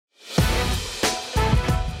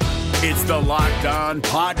It's the Locked On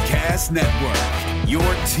Podcast Network, your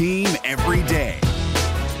team every day.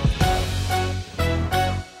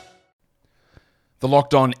 The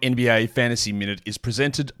Locked On NBA Fantasy Minute is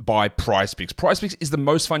presented by PrizePicks. PrizePicks is the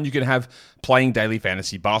most fun you can have playing daily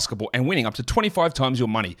fantasy basketball and winning up to 25 times your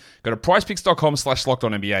money. Go to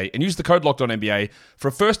prizepicks.com/LockedOnNBA and use the code LockedOnNBA for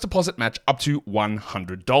a first deposit match up to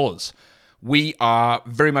 $100. We are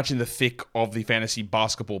very much in the thick of the fantasy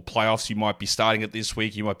basketball playoffs. You might be starting it this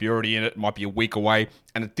week. You might be already in it. It might be a week away.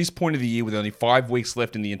 And at this point of the year, with only 5 weeks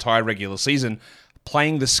left in the entire regular season,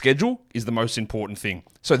 playing the schedule is the most important thing.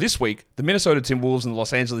 So this week, the Minnesota Timberwolves and the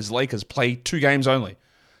Los Angeles Lakers play 2 games only.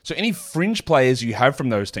 So any fringe players you have from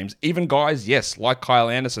those teams, even guys, yes, like Kyle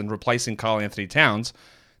Anderson replacing Karl Anthony Towns,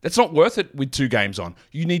 that's not worth it with 2 games on.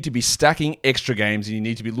 You need to be stacking extra games, and you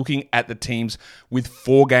need to be looking at the teams with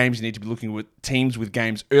 4 games. You need to be looking at teams with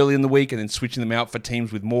games early in the week and then switching them out for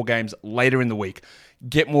teams with more games later in the week.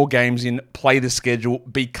 Get more games in, play the schedule,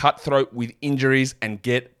 be cutthroat with injuries, and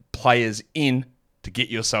get players in to get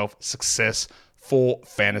yourself success for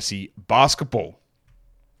fantasy basketball.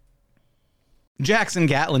 Jackson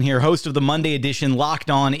Gatlin here, host of the Monday edition Locked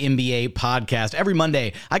On NBA podcast. Every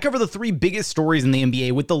Monday, I cover the 3 biggest stories in the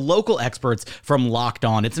NBA with the local experts from Locked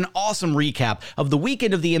On. It's an awesome recap of the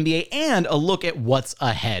weekend of the NBA and a look at what's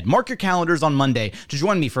ahead. Mark your calendars on Monday to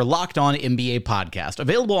join me for Locked On NBA podcast,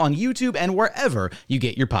 available on YouTube and wherever you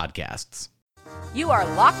get your podcasts. You are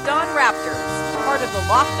Locked On Raptors, part of the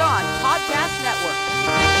Locked On Podcast Network.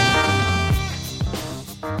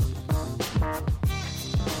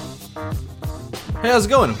 Hey, how's it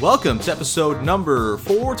going? Welcome to episode number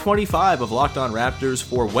 425 of Locked On Raptors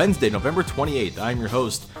for Wednesday, November 28th. I'm your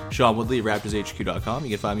host, Sean Woodley at RaptorsHQ.com.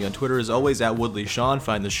 You can find me on Twitter as always at WoodleySean.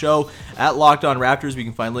 Find the show at Locked On Raptors. We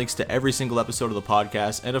can find links to every single episode of the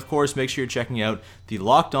podcast. And of course, make sure you're checking out the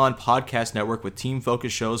Locked On Podcast Network with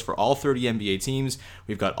team-focused shows for all 30 NBA teams.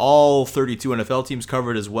 We've got all 32 NFL teams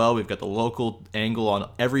covered as well. We've got the local angle on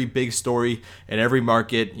every big story and every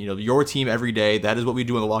market. You know, your team every day. That is what we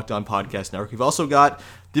do on the Locked On Podcast Network. We've also got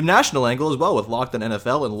the national angle as well with Locked On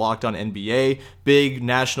NFL and Locked On NBA. Big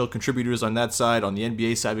national contributors on that side. On the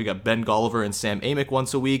NBA side, we got Ben Golliver and Sam Amick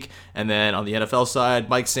once a week. And then on the NFL side,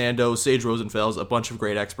 Mike Sando, Sage Rosenfels, a bunch of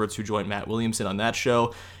great experts who join Matt Williamson on that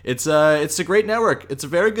show. It's a great network. It's a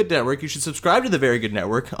very good network. You should subscribe to the Very Good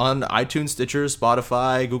Network on iTunes, Stitcher,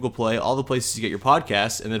 Spotify, Google Play, all the places you get your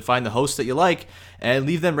podcasts, and then find the hosts that you like and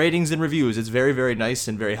leave them ratings and reviews. It's very, very nice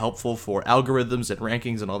and very helpful for algorithms and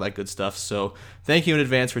rankings and all that good stuff. So thank you in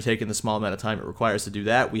advance for taking the small amount of time it requires to do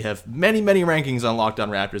that. We have many, many rankings on Locked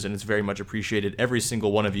On Raptors, and it's very much appreciated, every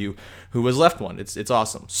single one of you who has left one. It's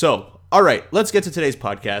awesome. So, all right, let's get to today's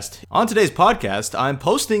podcast. On today's podcast, I'm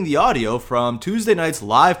posting the audio from Tuesday night's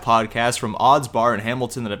live podcast from Odds Bar in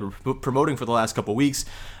Hamilton that I've been promoting for the last couple weeks.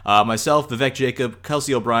 Myself, Vivek Jacob,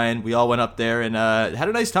 Kelsea O'Brien, we all went up there and had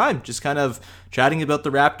a nice time, just kind of chatting about the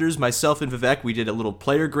Raptors. Myself and Vivek, we did a little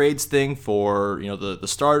player grades thing for, you know, the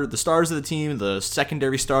stars of the team, the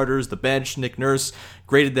secondary starters, the bench. Nick Nurse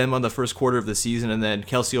graded them on the first quarter of the season, and then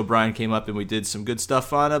Kelsea O'Brien came up and we did some good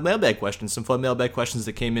stuff on mailbag questions, some fun mailbag questions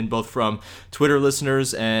that came in both from Twitter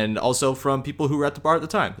listeners and also from people who were at the bar at the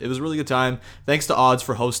time. It was a really good time. Thanks to Odds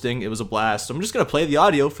for hosting. It was a blast. So I'm just going to play the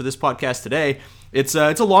audio for this podcast today. It's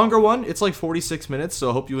a longer one. It's like 46 minutes, so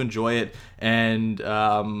I hope you enjoy it. And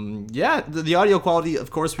the audio quality,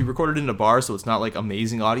 of course, we recorded it in a bar, so it's not like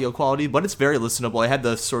amazing audio quality, but it's very listenable. I had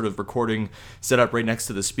the sort of recording set up right next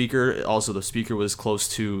to the speaker. Also, the speaker was close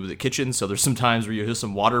to the kitchen, so there's some times where you hear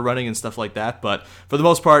some water running and stuff like that. But for the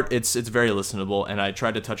most part, it's very listenable, and I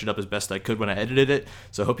tried to touch it up as best I could when I edited it.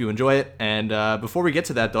 So I hope you enjoy it. And before we get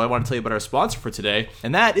to that, though, I want to tell you about our sponsor for today,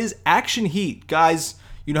 and that is Action Heat. Guys,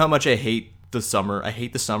 you know how much I hate the summer. I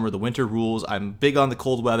hate the summer. The winter rules. I'm big on the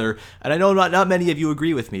cold weather, and I know not many of you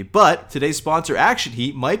agree with me, but today's sponsor, Action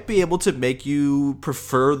Heat, might be able to make you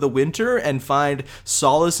prefer the winter and find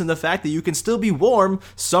solace in the fact that you can still be warm,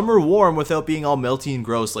 summer warm, without being all melty and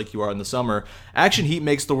gross like you are in the summer. Action Heat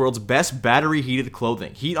makes the world's best battery-heated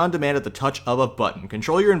clothing. Heat on demand at the touch of a button.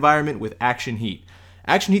 Control your environment with Action Heat.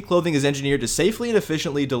 Action Heat clothing is engineered to safely and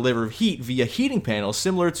efficiently deliver heat via heating panels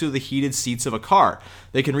similar to the heated seats of a car.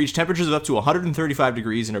 They can reach temperatures of up to 135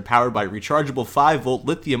 degrees and are powered by a rechargeable 5-volt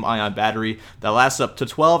lithium-ion battery that lasts up to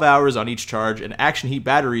 12 hours on each charge, and Action Heat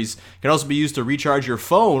batteries can also be used to recharge your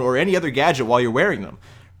phone or any other gadget while you're wearing them.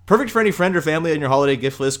 Perfect for any friend or family on your holiday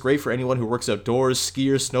gift list. Great for anyone who works outdoors,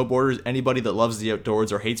 skiers, snowboarders, anybody that loves the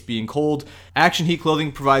outdoors or hates being cold. Action Heat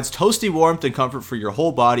clothing provides toasty warmth and comfort for your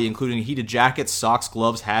whole body, including heated jackets, socks,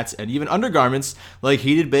 gloves, hats, and even undergarments like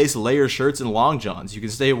heated base layer shirts and long johns. You can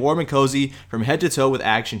stay warm and cozy from head to toe with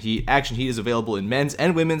Action Heat. Action Heat is available in men's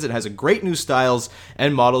and women's and has a great new styles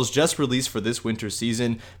and models just released for this winter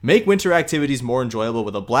season. Make winter activities more enjoyable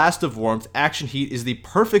with a blast of warmth. Action Heat is the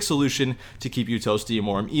perfect solution to keep you toasty and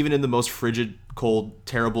warm, even in the most frigid, cold,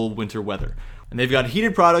 terrible winter weather. And they've got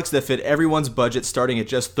heated products that fit everyone's budget, starting at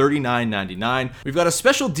just $39.99. We've got a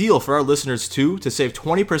special deal for our listeners too. To save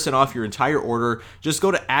 20% off your entire order, just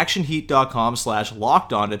go to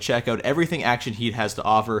actionheat.com/lockedon to check out everything Action Heat has to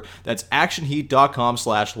offer. That's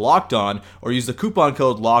actionheat.com/lockedon, or use the coupon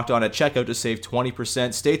code LOCKEDON at checkout to save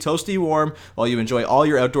 20%. Stay toasty warm while you enjoy all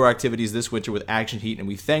your outdoor activities this winter with Action Heat, and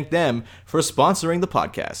we thank them for sponsoring the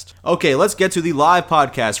podcast. Okay, let's get to the live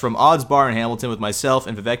podcast from Odds Bar in Hamilton with myself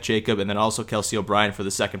and Vivek Jacob, and then also Kelsea O'Brien for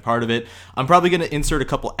the second part of it. I'm probably going to insert a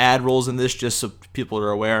couple ad rolls in this just so people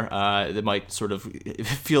are aware. It might sort of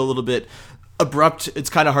feel a little bit abrupt.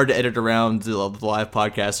 It's kind of hard to edit around the live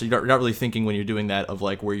podcast, so you're not really thinking when you're doing that of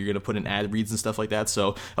like where you're going to put in ad reads and stuff like that.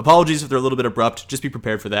 So apologies if they're a little bit abrupt. Just be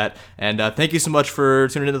prepared for that. And thank you so much for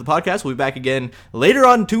tuning into the podcast. We'll be back again later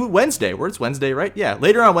on to Wednesday. It's Wednesday, right? Yeah.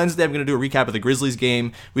 Later on Wednesday, I'm going to do a recap of the Grizzlies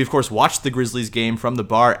game. We, of course, watched the Grizzlies game from the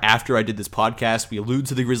bar after I did this podcast. We allude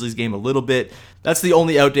to the Grizzlies game a little bit. That's the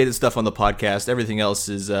only outdated stuff on the podcast. Everything else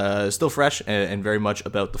is still fresh and very much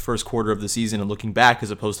about the first quarter of the season and looking back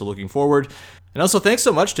as opposed to looking forward. And also, thanks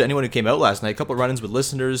so much to anyone who came out last night. A couple of run-ins with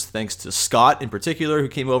listeners. Thanks to Scott in particular, who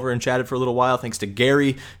came over and chatted for a little while. Thanks to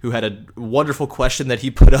Gary, who had a wonderful question that he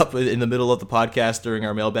put up in the middle of the podcast during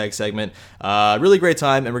our mailbag segment. Really great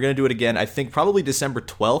time, and we're going to do it again, I think probably December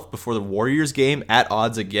 12th before the Warriors game at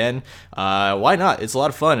Odds again. Why not? It's a lot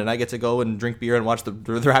of fun, and I get to go and drink beer and watch the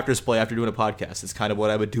Raptors play after doing a podcast. It's kind of what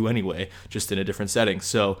I would do anyway, just in a different setting.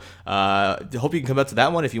 So hope you can come out to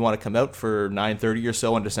that one. If you want to come out for 9:30 or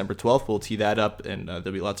so on December 12th, we'll tee that up, and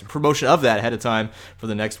there'll be lots of promotion of that ahead of time for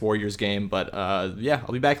the next Warriors game. But yeah,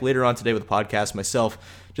 I'll be back later on today with a podcast myself,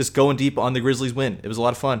 just going deep on the Grizzlies win. It was a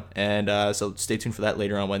lot of fun, and so stay tuned for that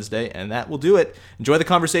later on Wednesday, and that will do it. Enjoy the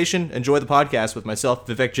conversation, enjoy the podcast with myself,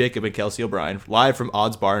 Vivek Jacob, and Kelsea O'Brien, live from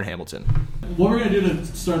Odds Bar in Hamilton. What we're going to do to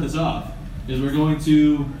start this off is we're going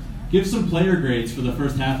to give some player grades for the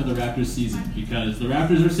first half of the Raptors season, because the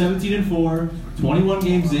Raptors are 17-4, 21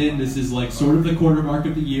 games in. This is like sort of the quarter mark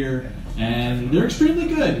of the year, and they're extremely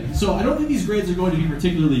good. So I don't think these grades are going to be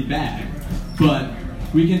particularly bad, but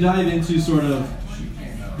we can dive into sort of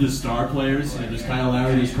the star players. There's Kyle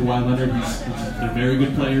Lowry, there's Kawhi Leonard. They're very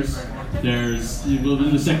good players. There's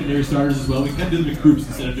the secondary starters as well. We can do them in groups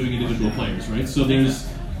instead of doing individual players, right? So there's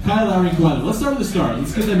Kyle Lowry and Kawhi Leonard. Let's start with the star.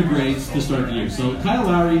 Let's give them a grades to start the year. So Kyle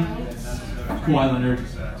Lowry, Kawhi Leonard,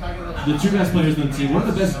 the two best players on the team. One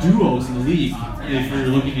of the best duos in the league, if you're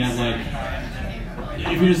looking at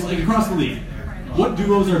if you're just like across the league. What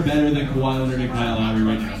duos are better than Kawhi Leonard and Kyle Lowry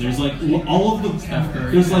right now? There's like all of the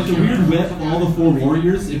there's like the weird web of all the four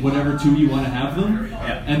Warriors in whatever two you want to have them.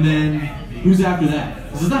 Yeah. And then who's after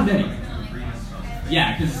that? There's not many.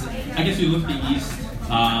 Yeah, because I guess you look at the East.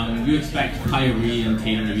 You expect Kyrie and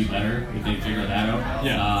Tatum to be better if they figure that out.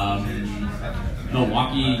 Yeah.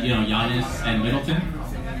 Milwaukee, Giannis and Middleton.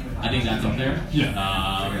 I think that's up there. Yeah.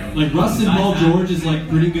 Like Russ and Paul George is like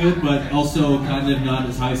pretty good, but also kind of not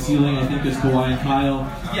as high ceiling, I think, as Kawhi and Kyle.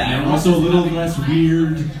 Yeah. And also a little less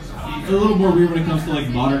weird, a little more weird when it comes to like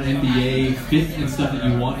modern NBA fit and stuff that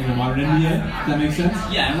you want in a modern NBA. Does that make sense?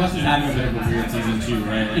 Yeah, and Russ is having a bit of a weird season too,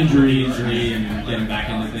 right? Like Injury, and getting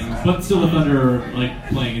back into things. But still, the Thunder are like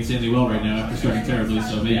playing insanely well right now after starting terribly.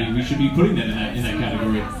 So maybe we should be putting them in that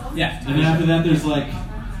category. Yeah. And then after that, there's like.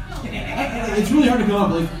 It's really hard to come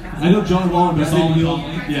up. Like I know John Wall and Bradley Beal.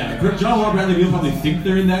 Yeah, John Wall and Bradley Beal probably think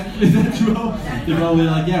they're in that duo. They're probably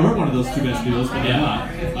like, yeah, we're one of those two best duos, but they're not.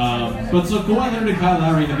 But so Kawhi Leonard and Kyle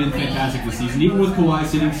Lowry have been fantastic this season, even with Kawhi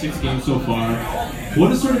sitting 6 games so far.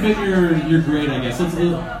 What has sort of been your grade? I guess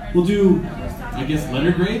we'll do. I guess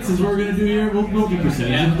letter grades is what we're gonna do here. We'll do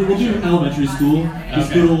percentage. Yeah. We'll do elementary school.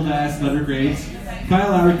 Just good old ass letter grades.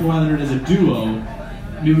 Kyle Lowry, Kawhi Leonard as a duo.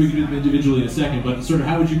 Maybe we can do them individually in a second, but sort of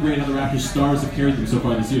how would you grade how the Raptors stars have carried them so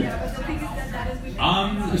far this year?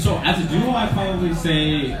 So as a duo, I'd probably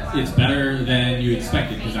say it's better than you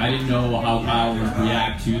expected, because I didn't know how Kyle would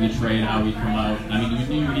react to the trade, how he'd come out. I mean, you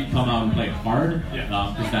knew he'd come out and play hard,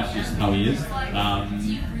 because that's just how he is.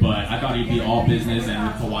 But I thought he'd be all business, and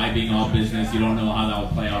with Kawhi being all business, you don't know how that will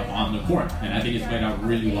play out on the court. And I think it's played out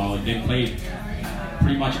really well. They played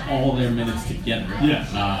pretty much all their minutes together.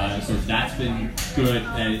 Yeah. So that's been good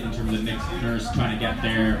in terms of Nick Nurse trying to get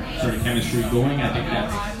their sort of chemistry going. I think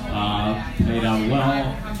that's played out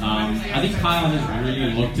well. I think Kyle has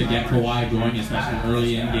really looked to get Kawhi going, especially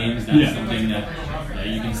early in games. That's something that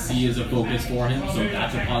you can see as a focus for him, so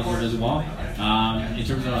that's a positive as well. In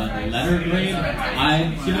terms of a letter grade,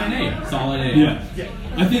 I'd give it an A. Solid A. Yeah.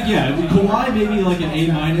 I think, Kawhi maybe like an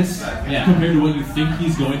A- compared to what you think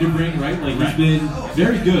he's going to bring, right? Like, he's been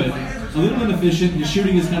very good, a little inefficient. His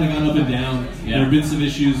shooting has kind of gone up and down. Yeah. There have been some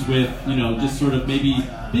issues with, just sort of maybe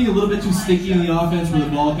being a little bit too sticky in the offense where the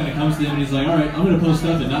ball kind of comes to him and he's like, all right, I'm going to post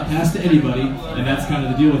up and not pass to anybody, and that's kind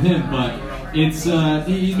of the deal with him. But it's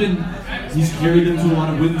he's carried them to a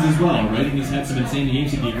lot of wins as well, right? And he's had some insane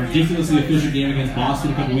games. He had a ridiculously efficient game against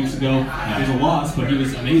Boston a couple weeks ago. It was a loss, but he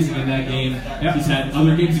was amazing in that game. Yeah. He's had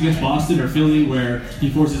other games against Boston or Philly where he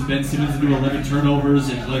forces Ben Simmons into 11 turnovers,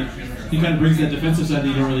 and he kind of brings that defensive side that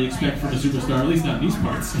you don't really expect from a superstar, at least not in these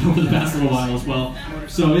parts, over the past little while as well.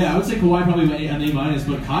 So I would say Kawhi probably an A-,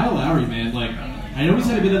 but Kyle Lowry, man, I know he's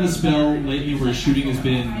had a bit of a spell lately where his shooting has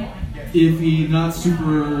been iffy, not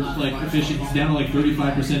super efficient. He's down to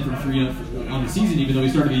 35% from three on the season, even though he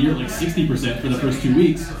started the year at 60% for the first 2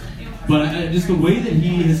 weeks. But just the way that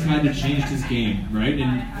he has kind of changed his game, right?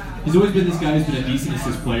 And he's always been this guy who's been a decent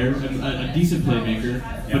assist player, a decent playmaker,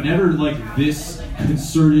 but never this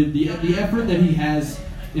concerted. The effort that he has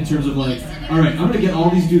in terms of all right, I'm going to get all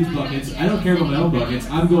these dudes buckets. I don't care about my own buckets.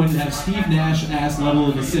 I'm going to have Steve Nash-ass level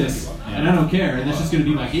of assists, and I don't care. And that's just going to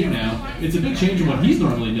be my game now. It's a big change from what he's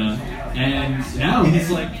normally done. And now he's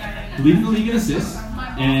leading the league in assists,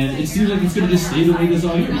 and it seems like it's going to just stay the way it is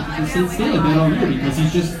all year. It's stay like that all year because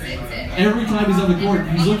he's just, every time he's on the court,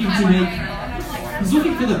 he's looking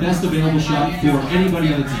for the best available shot for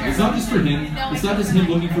anybody on the team. It's not just for him. It's not just him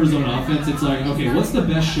looking for his own offense. It's okay, what's the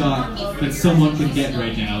best shot that someone can get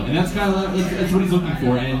right now? And that's kind of that's what he's looking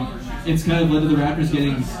for. And it's kind of led to the Raptors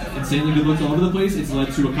getting insanely good looks all over the place. It's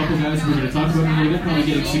led to a couple guys who we're going to talk about in a little bit probably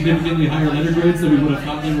getting significantly higher letter grades than we would have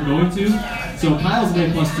thought they were going to. So Kyle's an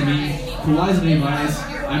A+ to me. Kawhi's an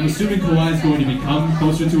A-. I'm assuming Kawhi's going to become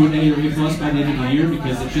closer to an A or A+ by the end of the year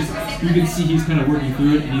because it's just, you can see he's kind of working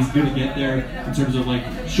through it and he's going to get there in terms of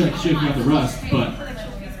shaking out the rust. But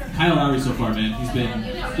Kyle Lowry so far, man, he's been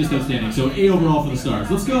just outstanding. So A overall for the Stars.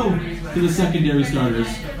 Let's go to the secondary starters.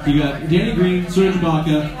 You got Danny Green, Serge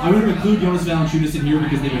Ibaka. I would include Jonas Valanciunas in here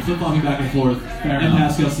because they've been flip-flopping back and forth, and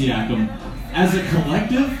Pascal Siakam. As a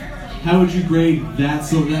collective, how would you grade that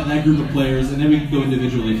that group of players? And then we can go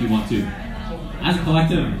individually if you want to. As a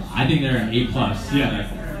collective, I think they're an A+.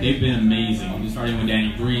 Yeah. They've been amazing. Starting with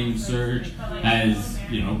Danny Green, Serge has,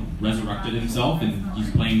 resurrected himself, and he's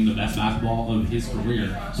playing the best basketball of his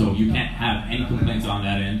career. So you can't have any complaints on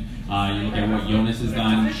that end. You look at what Jonas has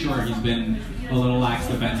done. Sure, he's been a little lax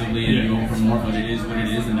defensively and going for more, but it is what it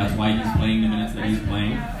is, and that's why he's playing the minutes that he's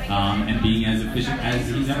playing and being as efficient as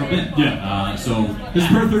he's ever been. Yeah. So his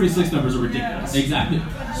per 36 numbers are ridiculous. Exactly.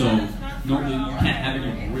 So normally you can't have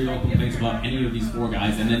any real complaints about any of these four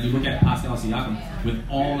guys. And then you look at Pascal Siakam with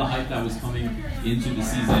all the hype that was coming into the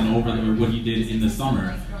season over what he did in the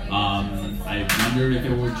summer. I wonder if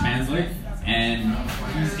it would translate. And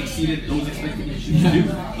he's exceeded those expectations too.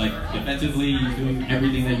 Defensively, he's doing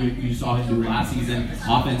everything that you saw him do last season.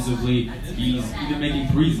 Offensively, he's even making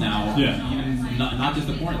threes now. Yeah. Even not just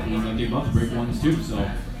the corner threes, they love to break ones too. So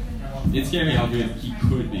it's scary how good he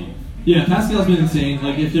could be. Yeah, Pascal's been insane.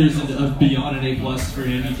 If there's a beyond an A+ for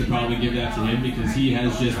him, you could probably give that to him because he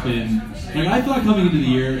has just been. I thought coming into the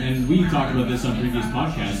year, and we talked about this on previous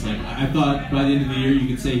podcasts. I thought by the end of the year you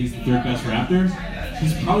could say he's the third best Raptor.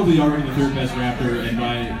 He's probably already the third best Raptor, and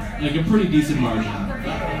by a pretty decent margin.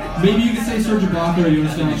 Maybe you could say Serge Ibaka or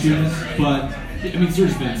Jonas Valanciunas, but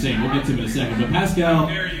Serge's been insane. We'll get to him in a second. But Pascal,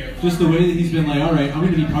 just the way that he's been all right, I'm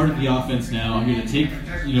going to be part of the offense now. I'm going to take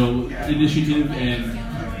initiative and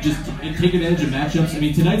just take advantage of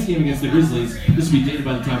matchups. Tonight's game against the Grizzlies, this will be dated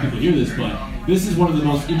by the time people hear this, but this is one of the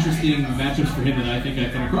most interesting matchups for him that I think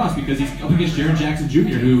I've come across because he's up against Jaren Jackson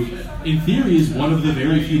Jr., who, in theory, is one of the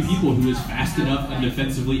very few people who is fast enough and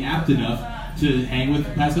defensively apt enough to hang with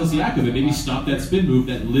Pascal Siakam and maybe stop that spin move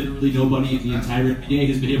that literally nobody in the entire NBA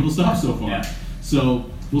has been able to stop so far. Yeah. So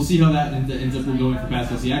we'll see how that ends up going for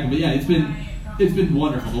Pascal Siakam. But yeah, it's been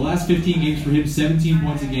wonderful. The last 15 games for him, 17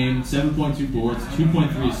 points a game, 7.2 boards,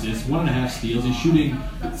 2.3 assists, 1.5 steals. He's shooting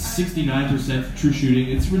 69% true shooting.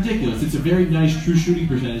 It's ridiculous. It's a very nice true shooting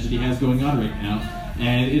percentage that he has going on right now.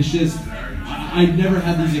 And it's just, I never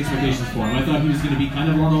had these expectations for him. I thought he was going to be kind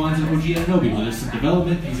of along the lines of OG Anunoby, where there's some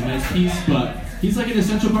development, he's a nice piece, but he's an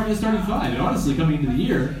essential part of the starting five. And honestly, coming into the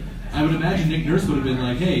year, I would imagine Nick Nurse would have been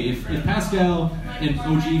like, hey, if Pascal and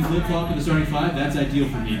OG flip-flop in the starting five, that's ideal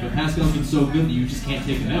for me. But Pascal's been so good that you just can't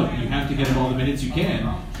take him out. You have to get him all the minutes you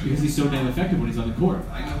can because he's so damn effective when he's on the court.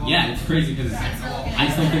 Yeah, it's crazy because I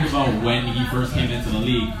still think about when he first came into the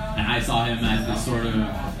league, and I saw him as this sort of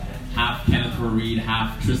half Kenneth Reed,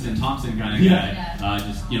 half Tristan Thompson kind of guy,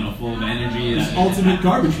 just full of energy. This ultimate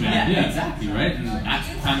garbage man. Yeah, exactly, right? And that's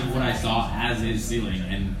kind of what I saw as his ceiling,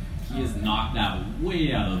 and he has knocked that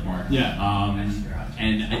way out of the park. Yeah.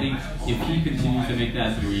 And I think if he continues to make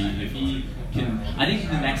that three, if he can, I think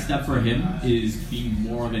the next step for him is being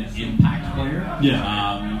more of an impact player.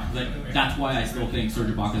 Yeah. That's why I still think Serge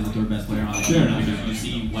Ibaka is the third best player on the team, because you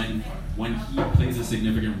see when he plays a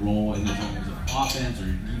significant role in the terms of offense or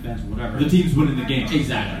defense, whatever, the team's winning the game.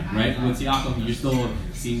 Exactly, right? With Siakam, you're still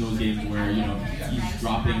seeing those games where, he's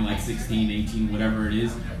dropping like 16, 18, whatever it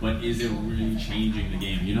is, but is it really changing the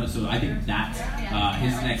game, So I think that's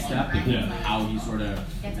his next step, how he sort of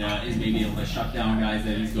is maybe able to shut down guys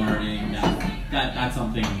that he's guarding. That's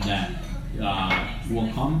something that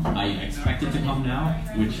will come. I expect it to come now,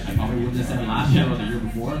 which I probably wouldn't have said last year or the year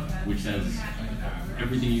before, which says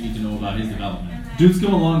everything you need to know about his development. Dude's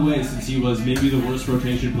come a long way since he was maybe the worst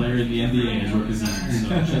rotation player in the NBA as rookie season. So,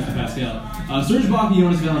 shout to Pascal. Serge Ibaka,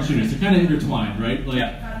 Jonas Valanciunas, they're kind of intertwined, right?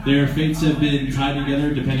 Their fates have been tied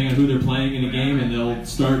together depending on who they're playing in a game, and they'll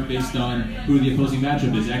start based on who the opposing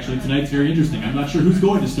matchup is. Actually, tonight's very interesting. I'm not sure who's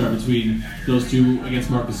going to start between those two against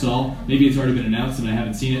Marc Gasol. Maybe it's already been announced and I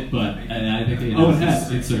haven't seen it, but I think they it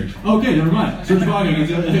has. It's Serge. Okay, never mind. Serge Ibaka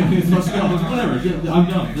against Pascal. Whatever. I'm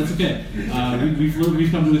dumb. That's okay.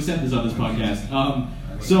 We've come to accept this on this podcast.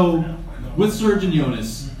 So with Serge and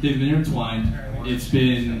Jonas, they've been intertwined. It's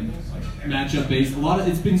been matchup based.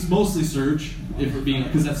 It's been mostly Serge, if we're being,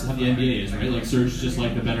 because that's how the NBA is, right? Like Serge is just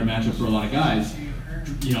like the better matchup for a lot of guys.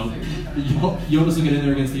 Jonas will get in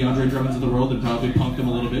there against the Andre Drummonds of the world and probably punk them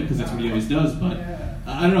a little bit because that's what he always does. But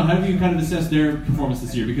I don't know. How do you kind of assess their performance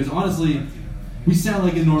this year? Because honestly, we sound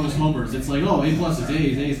like enormous homers. It's like, oh, A+,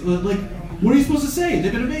 A's. Like, what are you supposed to say?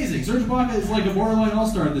 They've been amazing. Serge Ibaka is like a borderline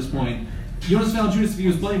all-star at this point. Jonas Valanciunas, if he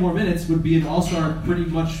was playing more minutes, would be an all-star pretty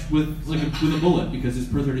much with a bullet because his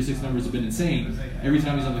per 36 numbers have been insane. Every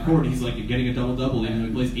time he's on the court, he's like getting a double-double even though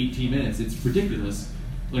he plays 18 minutes. It's ridiculous.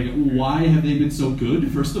 Like, why have they been so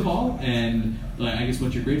good, first of all? And I guess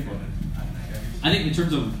what's your grade for them? I think in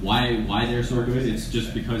terms of why they're so good, it's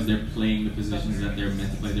just because they're playing the positions that they're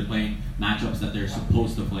meant to play. They're playing matchups that they're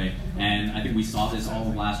supposed to play. And I think we saw this all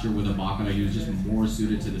of last year with Ibaka. He was just more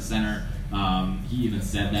suited to the center. He even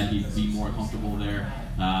said that he'd be more comfortable there.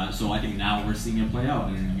 So I think now we're seeing it play out,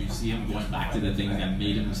 and you see him going back to the things that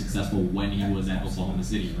made him successful when he was at Oklahoma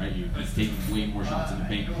City, right? He's taking way more shots in the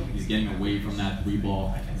paint. He's getting away from that three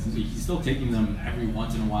ball. He's still taking them every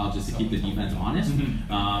once in a while just to keep the defense honest.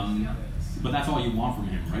 But that's all you want from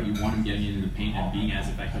him, right? You want him getting into the paint and being as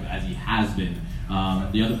effective as he has been.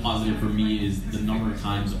 The other positive for me is the number of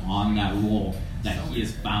times on that role that he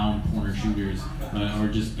has found corner shooters or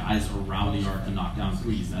just guys around the arc to knock down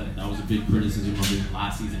threes. That was a big criticism of him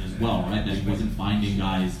last season as well, right? That he wasn't finding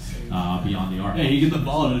guys beyond the arc. Yeah, you get the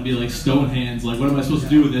ball and it'd be like stone hands. Like, what am I supposed to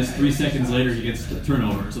do with this? 3 seconds later, he gets a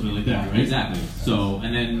turnover or something like that, right? Exactly. So,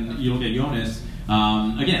 and then you'll get Jonas.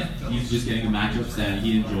 Again, he's just getting the matchups that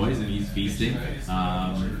he enjoys and he's feasting.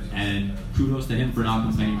 And kudos to him for not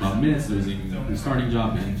complaining about minutes, losing his starting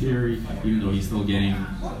job in theory, even though he's still getting,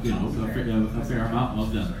 a fair amount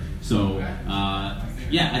of them. So,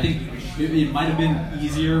 I think it might have been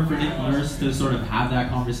easier for Nick Nurse to sort of have that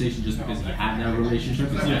conversation just because he had that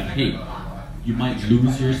relationship. It's like, hey, you might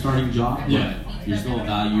lose your starting job, but you're still a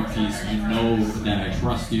value piece. You know that I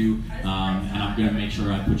trust you, and I'm going to make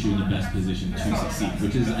sure I put you in the best position to succeed,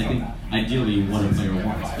 which is, I think, ideally what a player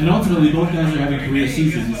wants. And ultimately, both guys are having career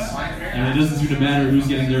seasons, and it doesn't seem to matter who's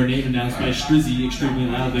getting their name announced by Strizzy extremely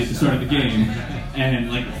loudly at the start of the game.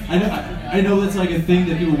 And like, I know that's like a thing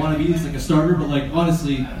that people want to be, it's like a starter, but like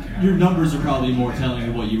honestly, your numbers are probably more telling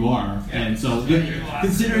of what you are. And so,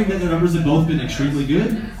 considering that their numbers have both been extremely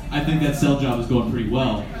good, I think that sell job is going pretty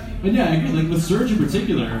well. And yeah, I agree. Like with Serge in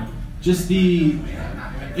particular, just the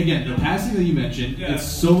passing that you mentioned, it's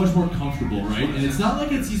so much more comfortable, right? And it's not like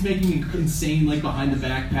he's making insane like behind the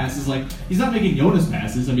back passes. Like he's not making Jonas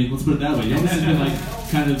passes. I mean, let's put it that way. Jonas has been like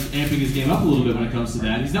kind of amping his game up a little bit when it comes to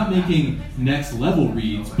that. He's not making next level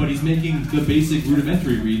reads, but he's making the basic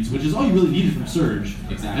rudimentary reads, which is all you really needed from Serge.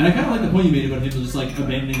 Exactly. And I kind of like the point you made about him just like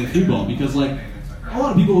abandoning the three ball, because like a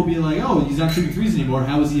lot of people will be like, oh, he's not shooting threes anymore.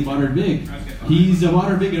 How is he a modern big? He's a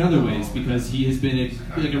modern big in other ways because he has been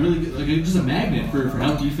just a magnet for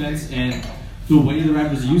help defense and the way the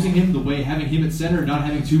Raptors are using him, the way having him at center, not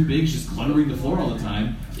having two bigs just cluttering the floor all the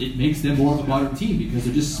time, it makes them more of a modern team because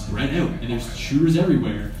they're just spread out and there's shooters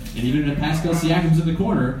everywhere. And even if Pascal Siakam's in the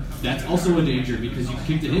corner, that's also a danger because you can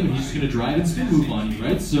kick to him and he's just going to drive and spin move on you,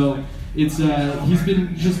 right? So it's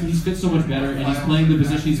he's fit so much better and he's playing the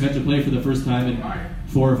position he's meant to play for the first time in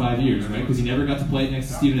 4 or 5 years, right? Because he never got to play next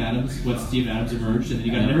to Steven Adams when Steven Adams emerged, and then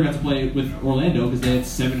he never got to play with Orlando because they had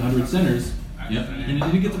 700 centers. Yep. And he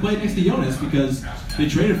didn't get to play next to Jonas because they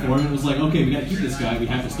traded for him and it was like, okay, we got to keep this guy, we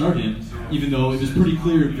have to start him, even though it was pretty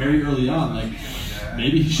clear very early on, like,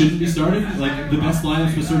 maybe he shouldn't be started. Like, the best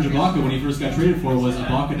lineups for Serge Ibaka when he first got traded for was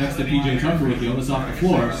Ibaka next to PJ Tucker with Jonas off the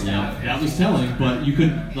floor. Yeah. That was telling, but you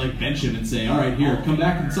couldn't, like, bench him and say, all right, here, come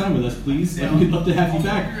back and sign with us, please. Like, we'd love to have you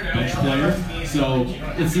back, bench player. So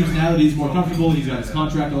it seems now that he's more comfortable, he's got his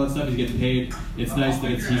contract, all that stuff, he's getting paid. It's nice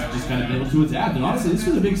that he's just kind of been able to adapt. And honestly, this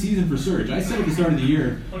was a big season for Serge. I said at the start of the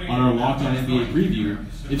year on our Locked On NBA preview,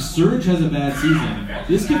 if Serge has a bad season,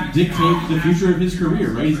 this could dictate the future of his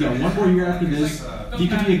career, right? He's got one more year after this. He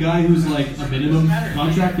could be a guy who's like a minimum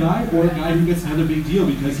contract guy, or a guy who gets another big deal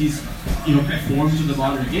because he's, conformed to the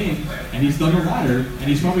modern game and he's done a ladder and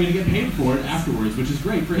he's probably going to get paid for it afterwards, which is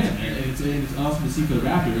great for him. And it's awesome to see for the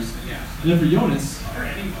Raptors. And then for Jonas,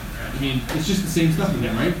 I mean, it's just the same stuff with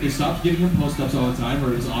him, right? They stopped giving him post-ups all the time,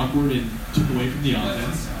 where it was awkward and took away from the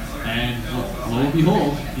offense. And lo and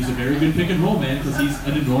behold, he's a very good pick-and-roll man because he's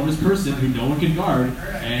an enormous person who no one can guard,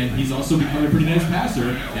 and he's also become a pretty nice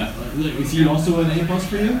passer. Yeah. Is he also an A+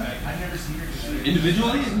 for you?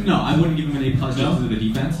 Individually? No, I wouldn't give him an A+ just to the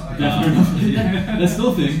defense. That's still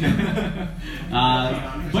a thing.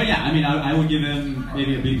 But yeah, I mean, I would give him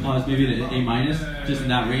maybe a B+, maybe an A-, just in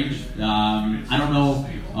that range. I don't know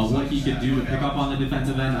what he could do to pick up on the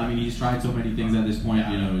defensive end. I mean, he's tried so many things at this point,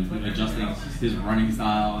 adjusting his running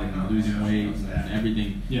style and losing weight and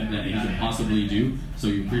everything that he could possibly do. So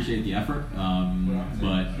you appreciate the effort,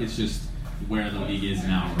 but it's just where the league is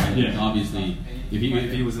now, right? Yeah. Obviously, if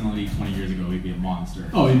he was in the league 20 years ago, he'd be a monster.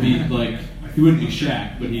 Oh, he'd be like, he wouldn't be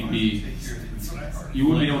Shaq, but he'd be... You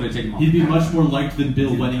wouldn't be able to take him off. He'd be much more liked than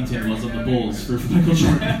Bill Wennington was on the Bulls for Michael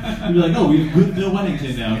Jordan. He'd be like, oh, we have good Bill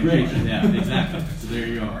Wennington now, great. Yeah, exactly. So there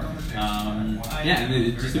you go.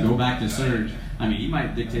 And just to go back to Serge, I mean, he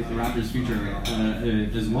might dictate the Raptors' future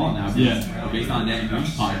as well now. Based on Danny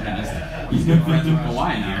Green's podcast, he's good friends with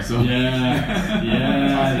Kawhi now. So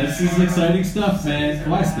this is exciting stuff, man.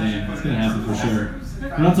 Kawhi staying. It's gonna happen for sure.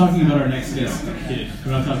 We're not talking about our next guest kid.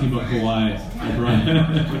 We're not talking about Kawhi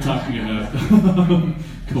O'Brien. We're talking about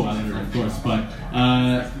Kawhi Leonard, of course. But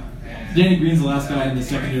Danny Green's the last guy in the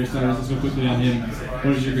secondary starters. Let's go quickly on him.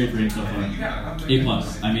 What is your grade for him so far?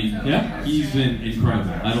 A+. I mean, he's been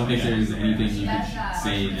incredible. I don't think there's anything you could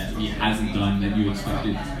say that he hasn't done that you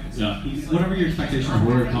expected. Whatever your expectations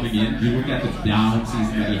were coming in, you look at the down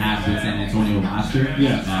season that he had with San Antonio last year.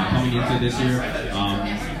 Coming into this year,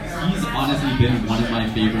 he's honestly been one of my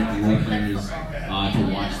favorite role players to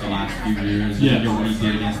watch the last few years. What he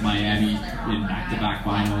did against Miami in back-to-back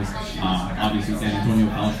finals. Obviously, San Antonio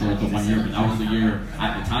fell short the 1 year, but that was the year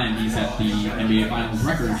at the time he set the NBA Finals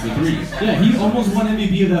record for threes. Yeah, he almost won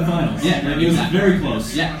MVP of that finals. Yeah, it was very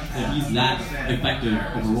close. Yeah, he's that effective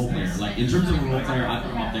of a role player. Like, in terms of a role player, I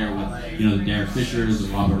put him up there with the Derek Fishers,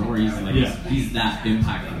 the Robert Horrys. Like, he's that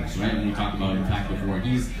impactful, right? When we talked about impact before,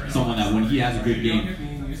 he's someone that when he has a good game,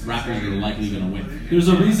 Raptors are likely going to win. There's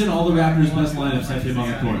a reason all the Raptors' best lineups have him on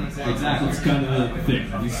the court. Exactly. That's kind of the thing.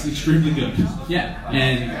 He's extremely good. Yeah,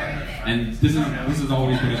 and this has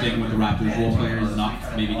always been a thing with the Raptors role players,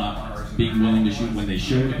 not being willing to shoot when they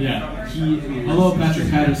should. Yeah. Hello, Patrick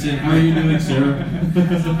Patterson. How are you doing, sir?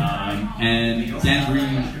 And Dan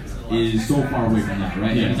Green is so far away from that,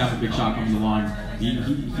 right? Anytime a big shot comes along, he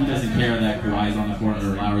doesn't care that Kawhi's on the court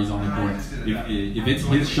or Lowry's on the court. If it's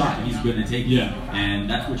his shot, he's going to take it. And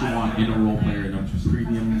that's what you want in a role player, in a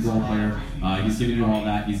premium role player. He's giving you all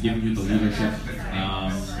that. He's giving you the leadership.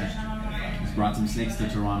 He's brought some snakes to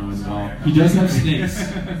Toronto as well. He does have snakes,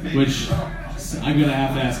 which I'm going to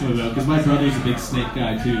have to ask him about, because my brother's a big snake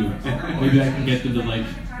guy too. Maybe I can get them to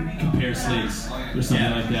compare snakes or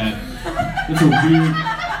something like that. It's a weird...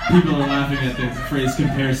 People are laughing at the phrase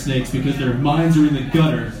 "compare snakes" because their minds are in the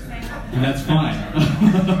gutter, and that's fine.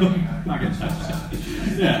 Not gonna touch that.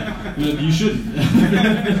 Yeah, you shouldn't.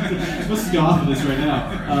 Let's go off of this right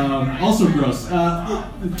now. Also gross. A-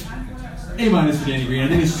 for Danny Green. I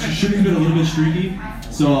think his shooting's been a little bit streaky,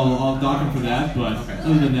 so I'll dock him for that. But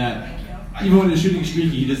other than that, even when his shooting's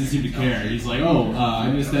streaky, he doesn't seem to care. He's like,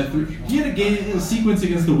 I missed that three. He had a sequence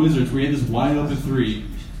against the Wizards where he had this wide open three.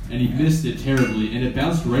 and he missed it terribly, and it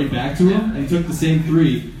bounced right back to him, and he took the same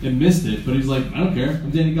three and missed it, but he was like, I don't care,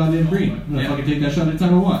 I'm Danny goddamn Green. I'm going to fucking take that shot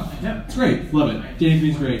anytime I want. Yeah. It's great. Love it. Danny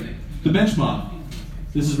Green's great. The bench mob.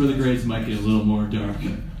 This is where the grades might get a little more dark.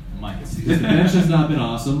 The bench has not been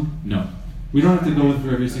awesome. No. We don't have to go with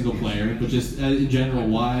for every single player, but just in general,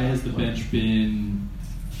 why has the bench been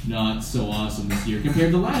not so awesome this year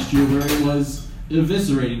compared to last year where it was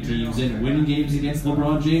eviscerating teams and winning games against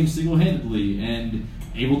LeBron James single-handedly and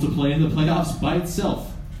able to play in the playoffs by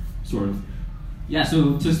itself, sort of. Yeah,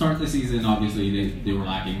 so to start the season, obviously they were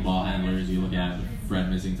lacking ball handlers. You look at Fred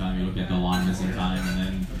missing time, you look at DeLon missing time, and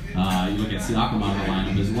then you look at Siakam out of the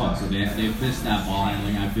lineup as well. So they've missed that ball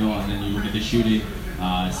handling, I feel, and then you look at the shooting.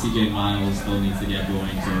 CJ Miles still needs to get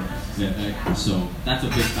going, so that's a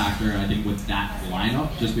big factor, I think, with that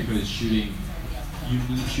lineup, just because shooting, you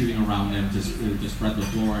need shooting around them to spread the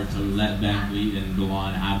floor, to let VanVleet and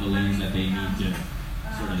DeLon have the lanes that they need to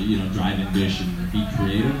sort of, drive and dish and be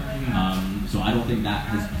creative. So I don't think that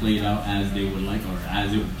has played out as they would like, or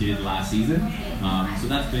as it did last season. So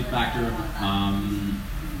that's a big factor.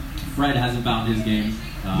 Fred hasn't found his game.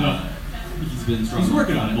 No. He's been struggling. He's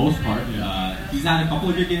working on it. For the most part. He's had a couple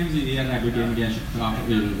of good games. He had that good game against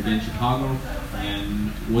Chicago,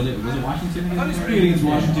 and was it Washington? I was pretty good against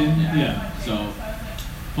Washington. Yeah. So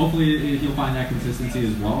hopefully he'll find that consistency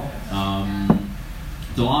as well.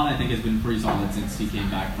 DeLon, I think, has been pretty solid since he came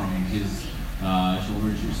back from his shoulder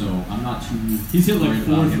issue. So I'm not too. He's hit like worried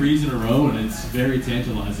 4 about him. threes in a row, and it's very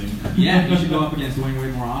tantalizing. Yeah, he should go up against Dwayne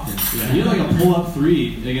Wade more often. Yeah, he had like a pull-up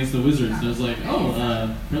 3 against the Wizards, and I was like,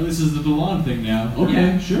 apparently this is the DeLon thing now. Okay,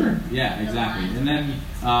 Yeah. sure. Yeah, exactly. And then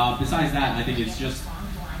besides that, I think it's just,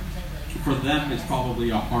 for them, it's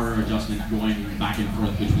probably a harder adjustment going back and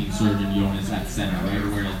forth between Serge and Jonas at center, right?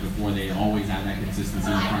 Whereas before they always had that consistency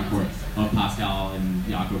in the front court of Pascal and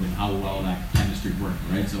Jakob and how well that chemistry worked,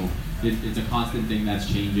 right? So it's a constant thing that's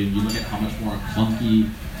changing. You look at how much more clunky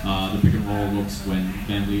the pick and roll looks when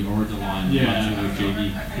VanVleet or DeLon runs with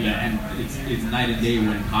JV. Yeah, and it's night and day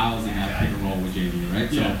when Kyle's in that pick and roll with JV, right?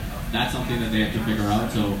 So that's something that they have to figure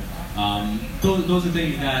out. So those are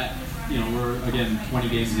things that, we're, again, 20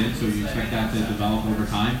 games in, so you expect that to develop over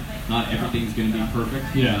time. Not everything's going to be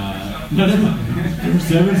perfect. Yeah. They're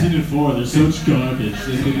 17-4. They're such garbage. It's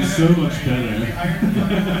going to be so much better.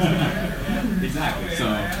 Exactly. So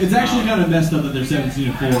it's actually kind of messed up that they're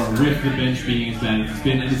 17-4 with the bench being as bad as it's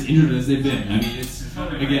been and as injured as they've been. I mean,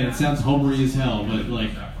 it sounds homery as hell, but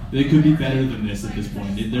they could be better than this at this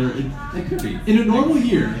point. They could be. In a normal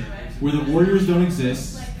year, where the Warriors don't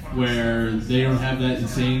exist, where they don't have that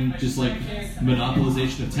insane, just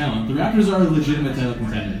monopolization of talent, the Raptors are a legitimate title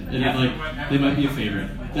contender. And they might be a favorite.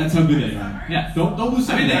 That's how good they are. Yeah. Don't lose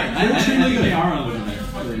sight of that. They're extremely good. They are a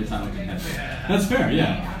legitimate title contender. That's fair,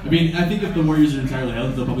 yeah. I mean, I think if the Warriors are entirely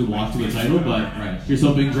healthy, they'll probably walk to a title, but here's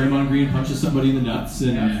hoping Draymond Green punches somebody in the nuts,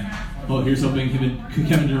 and here's hoping him and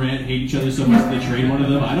Kevin Durant hate each other so much that they trade one of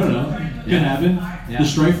them. I don't know. Could happen. Yeah. The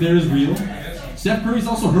strife there is real. Steph Curry's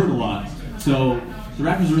also hurt a lot, so the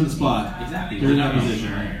Raptors are in the spot. Exactly. They're in that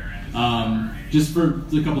position. Just for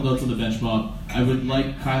a couple notes on the bench mob, I would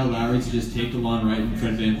like Kyle Lowry to just take DeLon Wright and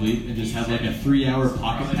Fred VanVleet and just have a 3-hour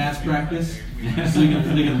pocket pass practice so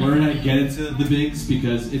they can learn how to get into the bigs,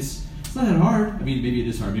 because it's not that hard. I mean, maybe it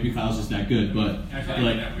is hard. Maybe Kyle's just that good, but I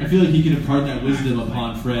feel like he can impart that wisdom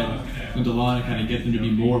upon Fred and DeLon and kind of get them to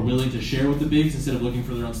be more willing to share with the bigs instead of looking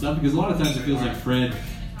for their own stuff, because a lot of times it feels like Fred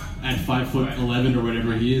at 5'11" or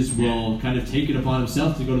whatever he is will kind of take it upon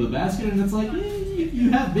himself to go to the basket, and it's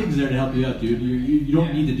you have bigs there to help you out, dude. You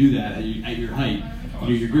don't need to do that at your height.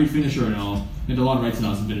 You're a great finisher and all, and DeLon Wright's an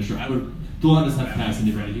awesome finisher. DeLon doesn't have to pass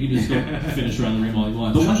anybody. You can just go finish around the rim all you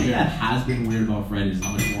want. The one thing that has been weird about Fred is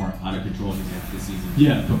how much more out of control he's been this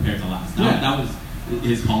season compared to last. That was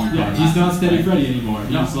his calling card. Yeah, he's not steady Freddie anymore.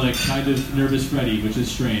 No. He's kind of nervous Freddie, which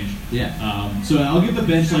is strange. Yeah. So I'll give the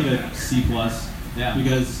bench a C+. Yeah.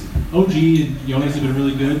 Because OG and Jonas have been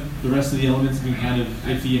really good. The rest of the elements have been kind of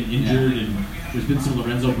iffy and injured, and there's been some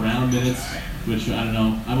Lorenzo Brown minutes, which I don't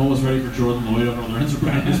know. I'm almost ready for Jordan Lloyd over Lorenzo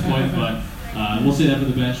Brown at this point, but we'll say that for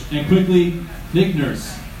the bench. And quickly, Nick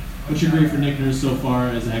Nurse. What's your grade for Nick Nurse so far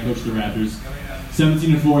as a head coach of the Raptors?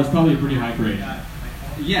 17-4 is probably a pretty high grade.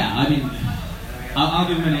 Yeah, I mean, I'll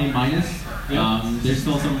give him an A-. There's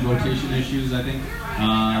still some rotation issues, I think.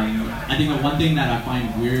 I think the one thing that I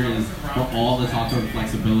find weird is for all the talk of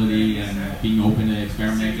flexibility and being open to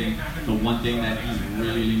experimenting, the one thing that he's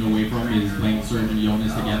really leaned away from is playing Serge and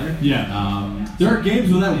Jonas together. Yeah. There are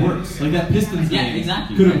games where that works. Like that Pistons game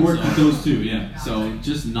exactly. could have worked with those two, yeah. So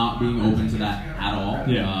just not being open to that at all.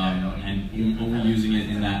 Yeah. And only using it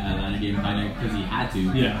in that Atlanta game kind of because he had to.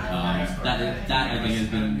 Yeah. That I think has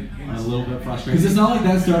been a little bit frustrating. Because it's not like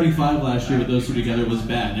that starting five last year with those two together was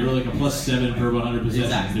bad. They were like a +7 per 100 possessions.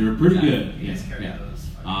 Exactly. They were pretty good. Yes. Yeah.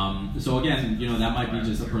 So again, that might be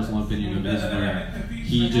just a personal opinion of his where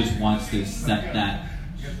he just wants to set that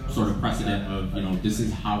sort of precedent of, this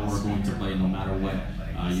is how we're going to play no matter what.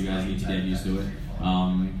 You guys need to get used to it.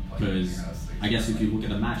 Because I guess if you look at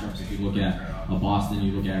the matchups, if you look at Boston,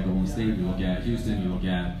 you look at Golden State, you look at Houston, you look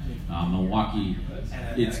at Milwaukee,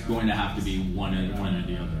 it's going to have to be one or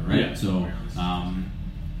the other, right? Yeah. So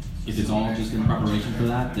if it's all just in preparation for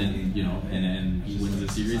that, then, and he wins the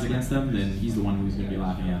series against them, then he's the one who's going to be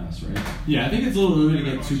laughing at us, right? Yeah, I think it's a little early to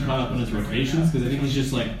get too caught up in his rotations because I think he's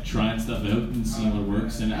just like trying stuff out and seeing what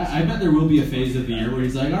works. And I bet there will be a phase of the year where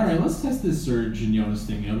he's like, all right, let's test this Serge and Jonas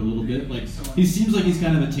thing out a little bit. Like, he seems like he's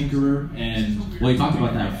kind of a tinkerer. And well, he talked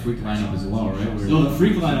about that freak lineup as well, right? The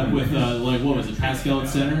freak lineup with what was it? Pascal at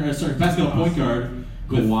center, Pascal at point guard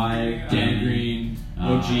with Kawhi, Dan Green,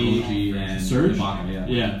 OG, and Serge. Ibaka,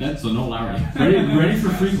 Yeah, that's so no Lowry. ready for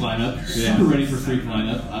freak lineup. Super ready for freak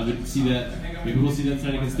lineup. I would see that. Maybe we'll see that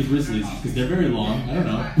tonight against the Grizzlies because they're very long. I don't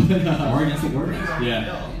know. Or against the Warriors.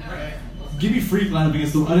 Yeah. Give me freak lineup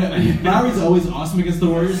against the. Lowry's always awesome against the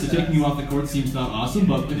Warriors, so taking him off the court seems not awesome.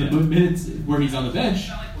 But in the minutes where he's on the bench,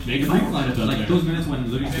 make a freak lineup out there. Those minutes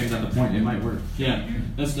when Livingston's at the point, it might work. Yeah,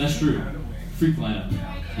 that's true. Freak lineup.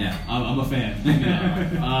 Yeah, I'm a fan.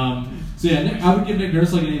 So yeah, I would give Nick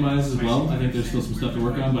Nurse like an A- as well. I think there's still some stuff to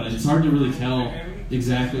work on, but it's hard to really tell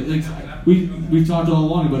exactly. Like we've talked all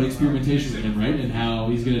along about experimentation with him, right, and how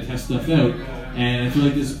he's going to test stuff out. And I feel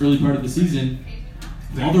like this early part of the season,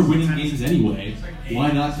 while they're winning games anyway,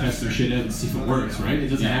 why not test some shit out and see if it works, right? It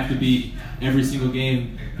doesn't have to be every single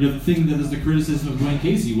game. The thing that is the criticism of Dwayne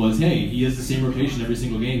Casey was, hey, he has the same rotation every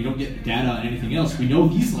single game. You don't get data on anything else. We know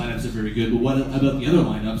these lineups are very good, but what about the other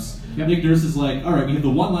lineups? Yep. Nick Nurse is like, all right, we have the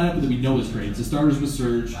one lineup that we know is great. It's the starters with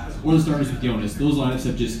Serge or the starters with Jonas. Those lineups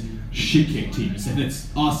have just shit-kicked teams, and it's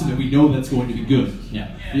awesome, and we know that's going to be good.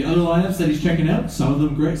 Yeah. The other lineups that he's checking out, some of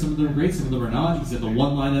them great, some of them are not. He's at the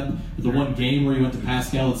one lineup, the one game where he went to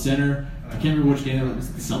Pascal at center. I can't remember which game. Was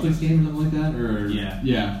it the Celtics game or something like that? Or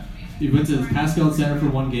yeah. He went to Pascal at center for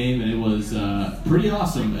one game, and it was pretty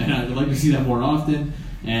awesome. And I'd like to see that more often.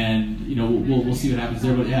 And we'll see what happens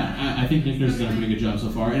there. But yeah, I think Nick Nurse has done a pretty good job so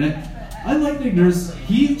far. And I like Nick Nurse.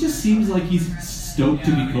 He just seems like he's stoked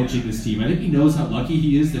to be coaching this team. I think he knows how lucky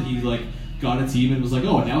he is that he got a team and was like,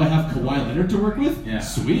 oh, now I have Kawhi Leonard to work with? Yeah.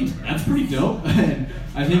 Sweet. That's pretty dope. And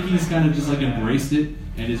I think he's kind of just embraced it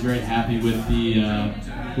and is very happy with the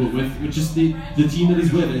with just the team that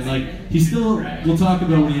he's with. And he still will talk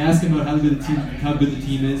about when you ask him about how good the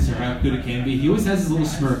team is or how good it can be. He always has his little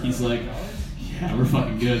smirk. He's like, yeah, we're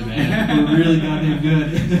fucking good, man. We're really goddamn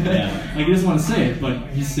good. He doesn't want to say it, but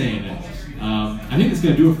he's saying it. I think that's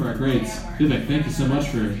going to do it for our grades. Vivek, thank you so much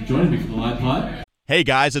for joining me for the live pod. Hey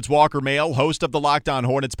guys, it's Walker Mail, host of the Locked On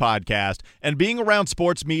Hornets podcast, and being around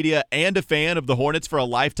sports media and a fan of the Hornets for a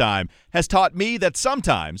lifetime has taught me that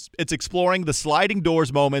sometimes it's exploring the sliding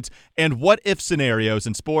doors moments and what-if scenarios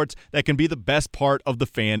in sports that can be the best part of the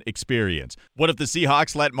fan experience. What if the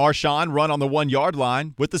Seahawks let Marshawn run on the 1-yard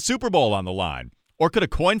line with the Super Bowl on the line? Or could a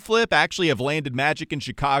coin flip actually have landed Magic in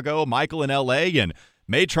Chicago, Michael in L.A., and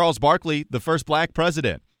made Charles Barkley the first black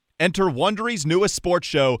president? Enter Wondery's newest sports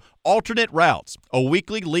show, Alternate Routes, a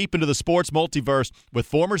weekly leap into the sports multiverse with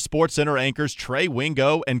former SportsCenter anchors Trey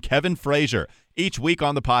Wingo and Kevin Frazier. Each week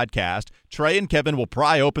on the podcast, Trey and Kevin will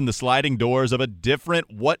pry open the sliding doors of a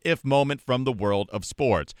different what-if moment from the world of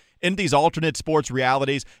sports. In these alternate sports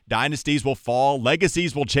realities, dynasties will fall,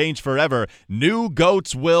 legacies will change forever, new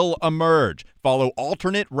GOATs will emerge. Follow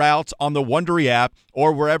Alternate Routes on the Wondery app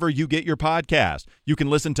or wherever you get your podcast. You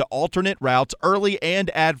can listen to Alternate Routes early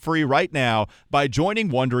and ad-free right now by joining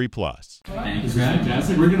Wondery Plus. Thanks,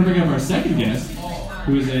 fantastic. We're going to bring up our second guest,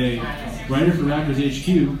 who is a writer for Raptors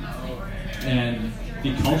HQ and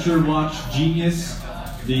the Culture Watch genius,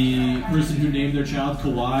 the person who named their child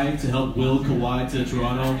Kawhi to help will Kawhi to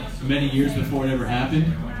Toronto many years before it ever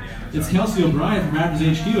happened. It's Kelsea O'Brien from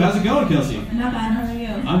Raptors HQ. How's it going, Kelsea? Not bad, how are you?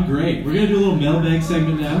 I'm great. We're going to do a little mailbag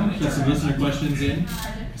segment now. Got some listener questions in.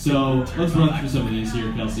 So let's run through some of these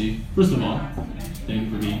here, Kelsea. First of all, thank you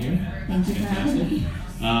for being here. Thank you for having me.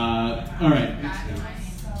 All right.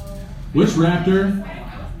 Which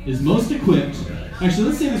Raptor is most equipped Actually,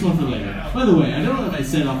 let's save this one for later. By the way, I don't know if I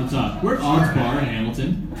said off the top. We're at Odds Bar in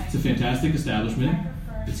Hamilton. It's a fantastic establishment.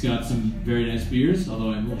 It's got some very nice beers,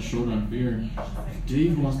 although I'm a little short on beer. If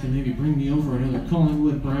Dave wants to maybe bring me over another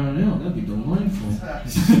Collingwood Brown Ale, that'd be delightful.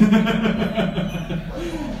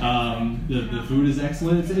 The food is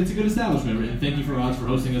excellent. It's a good establishment, and thank you for Odds for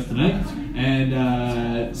hosting us tonight.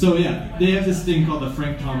 And so yeah, they have this thing called the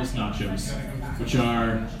Frank Thomas Nachos, which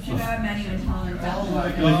are... Should have a menu and tell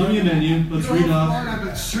them give me a menu. Let's read off.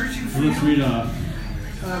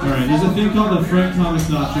 Alright, there's a thing called the Frank Thomas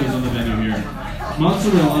Nachos on the menu here.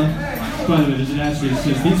 Mozzarella, by the way, there's an asterisk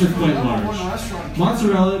because these are quite large.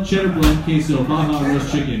 Mozzarella, cheddar blend, queso, Baja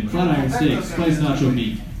roast chicken, flat iron steak, spiced nacho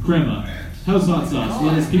meat, crema, house hot sauce,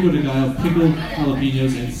 lettuce, pico de gallo, pickled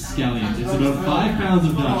jalapenos, and scallions. It's about 5 pounds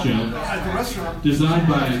of nacho, designed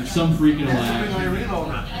by some freak in a lab.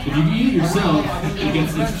 If you eat it yourself,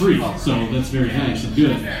 it's free, so that's very nice and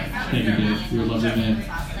good. Thank you, Dave. You're a lovely man.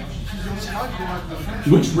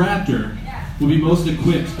 Which Raptor will be most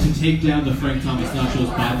equipped to take down the Frank Thomas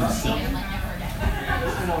Nachos by themselves?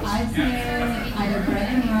 I'd say either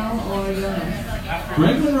Greg Monroe or Jonas.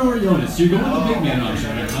 Greg Monroe or Jonas? So you're going with the big man option,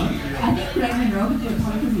 right, huh? I think Greg Monroe could do it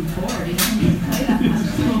probably because he's bored. He doesn't get to play that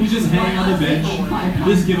much. He's just hanging on the bench.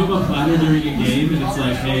 Just give him a platter during a game, and it's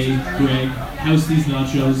like, hey, Greg, house these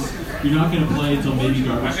nachos. You're not going to play until maybe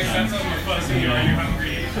garbage time.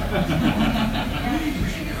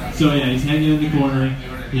 So yeah, he's hanging in the corner.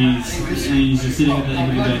 He's just sitting at the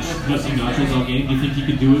end of the bench, hosting nachos all game. Do you think he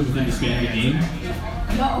could do it within the span of the game?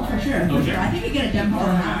 No, for sure. I think he could get it done before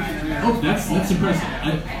half. Oh, that's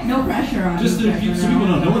impressive. No pressure on just so people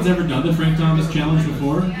know, no one's ever done the Frank Thomas challenge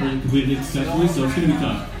before or completed it successfully, so it's going to be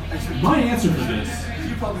tough. My answer for this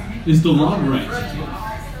is the long right.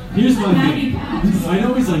 Here's my thing. I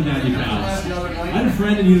know he's like 90 pounds. I had a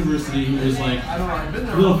friend in university who was like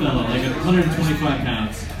a little fella, like 125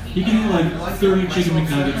 pounds. He can eat like 30 chicken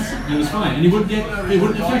McNuggets, and it was fine. And it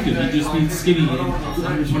wouldn't affect him. He'd just be skinny and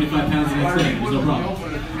 125 pounds the next day. It was no problem.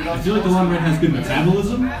 I feel like the long red has good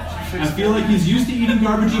metabolism. I feel like he's used to eating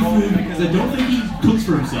garbagey food because I don't think he cooks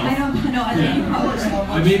for himself. I don't know. I think he probably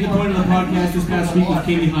I made the point on the podcast this past week with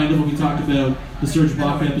Katie Heindel when we talked about the Serge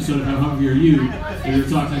Ibaka episode of How Hungry Are You? And we were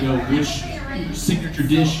talking about which signature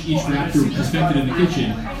dish each Raptor perfected in the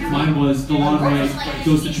kitchen. Mine was the Lon Wright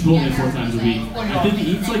goes to Chipotle 4 times a week. I think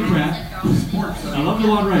he eats like crap. I love the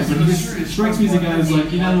Lon Wright, but he just strikes me as a guy who's like,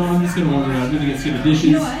 I'm just going to order it. I'm going to get skin of dishes.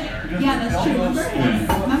 You know what? Yeah, that's true. Remember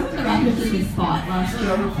when the Raptors did this spot last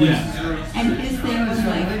year? Yeah. And his thing was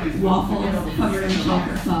like waffles covered in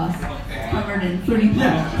chocolate sauce, covered in fruity pebbles.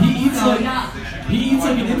 Yeah, he eats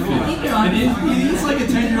like an infant. And he eats like a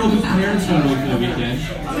 10-year-old whose parents got away for the weekend.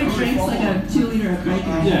 He drinks like a 2-liter of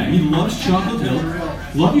Quaker. Yeah, he loves chocolate milk.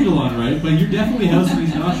 Love you, DeLon Wright, but you're definitely housing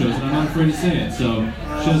these nachos, and I'm not afraid to say it. So,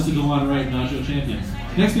 shouts to DeLon Wright, nacho champions.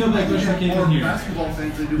 Next mailbag question that came in here.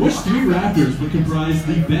 Which 3 Raptors would comprise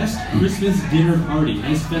the best Christmas dinner party?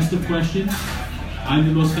 Nice festive question. I'm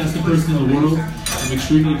the most festive person in the world. I'm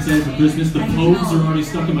extremely excited for Christmas. The Pogues are already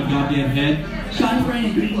stuck in my goddamn head. Sean's wearing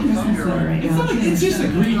a green Christmas sweater right now. It's just a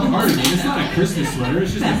green cardigan. It's not a Christmas sweater.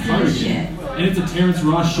 It's just a cardigan. And it's a Terrence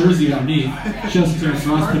Ross jersey underneath. Shouts to Terrence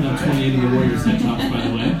Ross putting up 28 of the Warriors head tops, by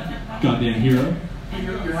the way. Goddamn hero.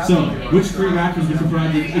 So, which 3 Raptors would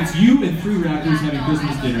comprise it? It's you and 3 Raptors having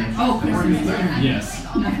Christmas dinner. Oh, Christmas dinner. Yes.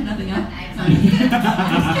 Nothing up?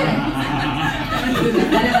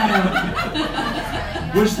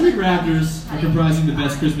 Which 3 Raptors are comprising the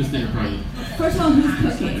best Christmas dinner party? First of all, who's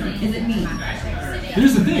cooking? Is it me?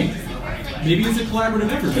 Here's the thing. Maybe it's a collaborative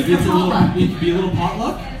effort. Maybe it could be a little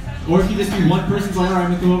potluck. Or it could just be one person's like, alright,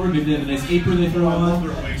 I'm going to come over, maybe they have a nice apron they throw on.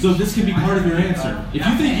 So this could be part of your answer. If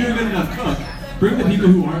you think you're a good enough cook, bring the people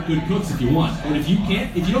who aren't good cooks if you want. But if you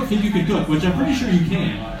don't think you can cook, which I'm pretty sure you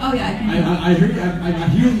can. Oh yeah, I can cook. I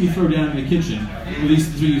hear that you throw down in the kitchen. At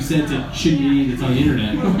least that's what you said to shitty that's on the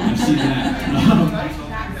internet. I've seen that.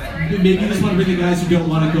 Maybe you just want to bring the guys who don't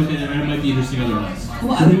want to cook, and there might be interesting other ones.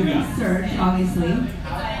 Well, so I would bring Serge, obviously.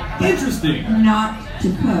 Interesting. Not to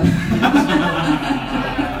cook.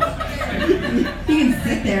 He can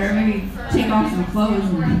sit there, maybe take off some clothes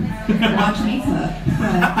and watch me cook.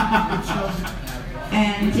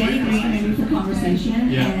 And Danny Green, maybe for conversation.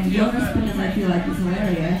 Yeah. And Jonas, because I feel like he's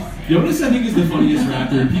hilarious. Jonas, I think, is the funniest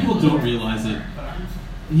Raptor. People don't realize it.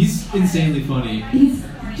 He's insanely funny. He's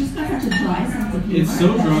just got such a dry sense of humor. It's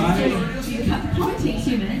so dry. It probably takes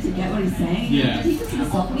you a minute to get what he's saying. Yeah. Did he just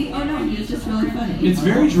insult me? Oh no, he's just really funny. It's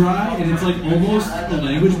very dry, and it's like almost a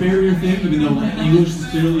language barrier thing, even though English is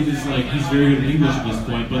clearly he's very good at English at this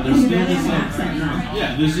point, but there's still this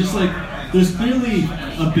there's clearly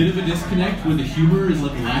a bit of a disconnect where the humor is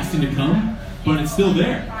like lasting to come. but it's still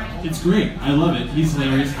there. It's great. I love it. He's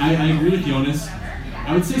hilarious. I agree with Jonas.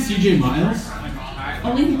 I would say CJ Miles.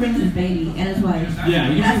 Only if he brings his baby and his wife. Yeah,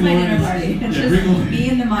 you that's can my bring dinner Lauren. party. It's Yeah, just bring me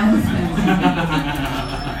and the Miles family.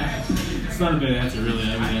 It's not a bad answer, really.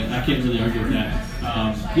 I mean, I can't really argue with that.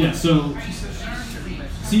 Yeah, so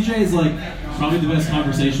CJ is like probably the best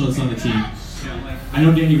conversationalist on the team. I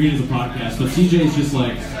know Danny Green is a podcast, but CJ is just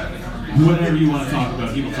like whatever you want to talk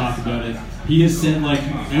about, he will talk about it. He has said like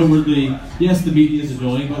outwardly, yes, the media is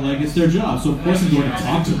annoying, but like it's their job, so of course I'm going to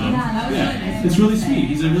talk to them. Yeah, that was really nice. It's really sweet.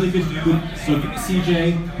 He's a really good. So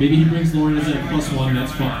CJ, maybe he brings Lauren as a +1.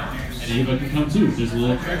 That's fine. And Ava can come too. There's a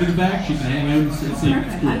little crib in the back. She can hang out and see.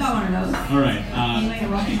 Perfect. Cool. I got one of those. All right.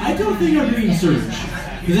 I don't think I'm bringing Serge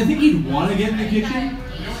because I think he'd want to get in the kitchen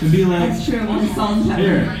and be like, That's true. With salt and pepper.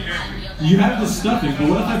 here. You have the stuffing, but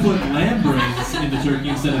what if I put lamb brains in the turkey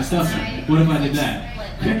instead of stuffing? What if I did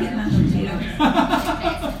that? Cricket mashed potatoes.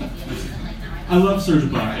 I love Serge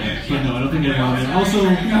Ibaka, but no, I don't think anyone there. Also,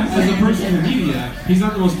 as a person in the media, he's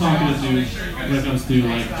not the most talkative dude when it comes to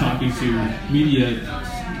like talking to media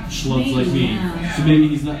schlubs like me. So maybe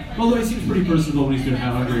he's not. Although he seems pretty personable when he's doing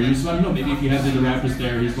How Hungry Are You? So I don't know. Maybe if you had the Raptors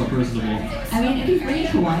there, he's more personable. I mean, if he's bringing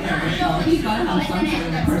Kawhi on the show, he's got to have some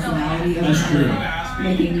sort of personality. That's true.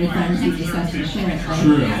 Making your friends do disgusting shit. Right?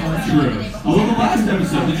 True. Although the last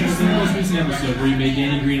episode, did you see the most recent episode where you made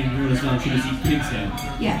Danny Green and Jonas Valanciunas eat pig's head?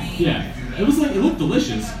 Yes. Yeah. It was like, it looked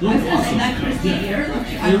delicious. It looked awesome. That crispy ear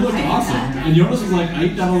It looked awesome. And Jonas was like, I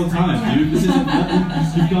eat that all the time, dude. This isn't nothing.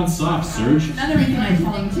 You've gone soft, Serge. Another reason I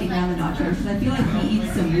tell him to take down the nachos because I feel like he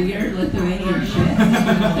eats some weird Lithuanian shit.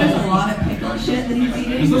 There's a lot of pickled shit that he's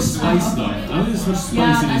eating. There's no spice though. I don't think there's much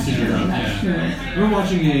spice in Eastern Europe. That's true. I remember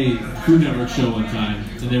watching a Food Network show one time,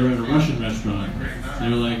 and they were at a Russian restaurant. They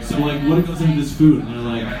were like, so like, what goes into this food? And they're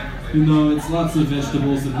like, you know, it's lots of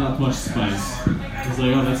vegetables and not much spice. I was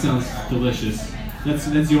like, oh, that sounds delicious. That's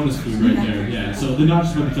Jonas' food right there. Yeah. So the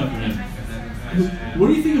nachos might be tough for him. What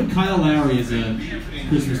do you think of Kyle Lowry as a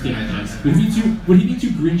Christmas dinner guest? Would he be too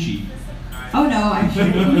grinchy? Oh no, I'm sure.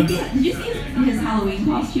 Did you see his Halloween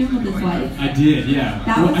costume with his wife? I did, yeah.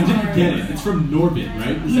 That was I didn't hilarious. get it. It's from Norbit,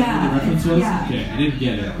 right? Is that what the reference was? Yeah. Okay, I didn't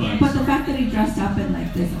get it, but But the fact that he dressed up in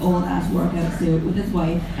like this old ass workout suit with his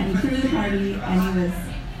wife and he threw the party and he was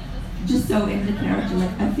just so into character.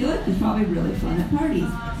 Like I feel like he's probably really fun at parties.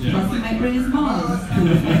 Yeah. Plus he might bring his mom, who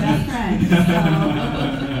is my best friend. So.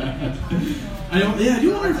 I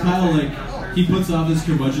do wonder if Kyle he puts off this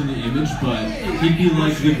curmudgeonly image, but he'd be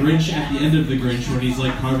like the Grinch at the end of the Grinch when he's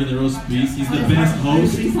like carving the roast beef. He's the best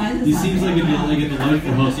host. He seems like a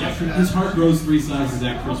delightful host. Yeah, his heart grows 3 sizes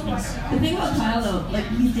at Christmas. The thing about Kyle though, like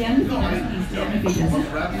he's damned if he does it, he's damned if he doesn't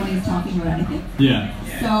when he's talking about anything. Yeah.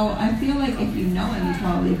 So I feel like if you know him, he's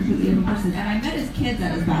probably a completely different person. And I met his kids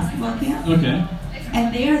at his basketball camp. Okay.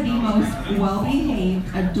 And they are the most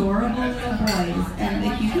well-behaved, adorable little boys. And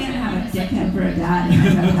like, you can't have a dickhead for a dad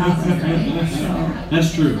in that house, right? So.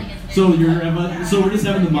 That's true. So we're just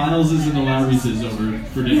having the Mileses and the Lowryses over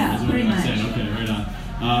for dinner. Yeah, is what pretty you're much. saying. Okay, right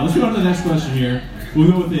on. Let's go on to the next question here. We'll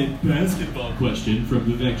go with a basketball question from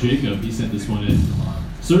Vivek Jacob. He sent this one in.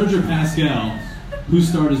 Serge or Pascal, whose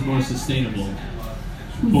start is more sustainable?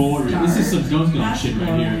 Boring. This is some dunk shit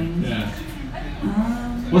right here. Yeah.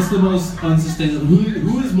 What's the most unsustainable?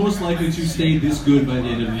 Who is most likely to stay this good by the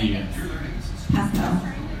end of the year? Pascal.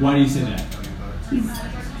 Why do you say that?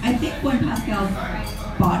 I think when Pascal's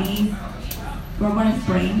body, or when his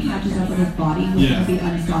brain catches up with his body, he's going to be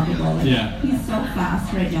unstoppable. Like, he's so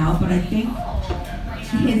fast right now, but I think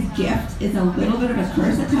his gift is a little bit of a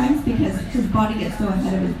curse at times because his body gets so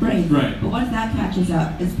ahead of his brain. Right. But once that catches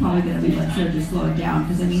up, it's probably going to be when Serge is slowing down.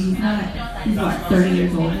 Because I mean, he's what, 30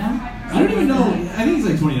 years old now? I don't even know. I think he's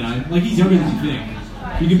like 29. Like he's younger than you think.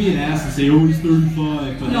 You can be an ass and say, oh, he's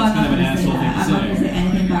 35, but that's kind of an asshole thing to I'm not going to say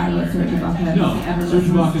anything bad about Serge Ibaka. No, Serge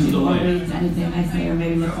Ibaka is a delight. Reads anything I say or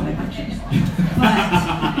maybe looks at my pictures.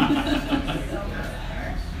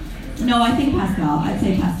 But no, I think Pascal. I'd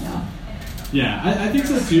say Pascal. Yeah, I think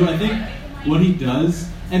so too. I think what he does,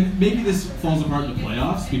 and maybe this falls apart in the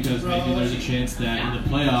playoffs because maybe there's a chance that in the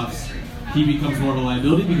playoffs he becomes more of a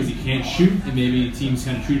liability because he can't shoot, and maybe teams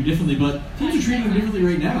kind of treat him differently, but teams are treating him differently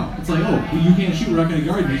right now. It's like, oh, well, you can't shoot, we're not going to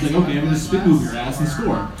guard you. It's like, okay, I'm going to spin move your ass and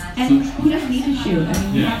score. And he doesn't need to shoot. I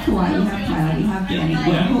mean, you have Kawhi, you have Kyle, you have Danny,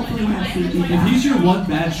 hopefully you have CJ. If he's your one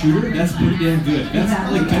bad shooter, that's pretty damn good. That's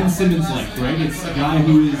like Ben Simmons like, right? It's a guy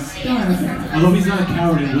who is, although he's not a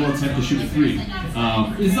coward and will attempt to shoot a 3.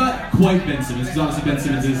 It's not quite Ben Simmons, because obviously Ben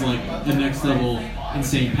Simmons is like the next level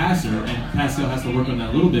insane passer, and Pascal has to work on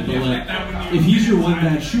that a little bit, but like, if he's your one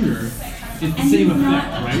bad shooter, it's the And same he's effect,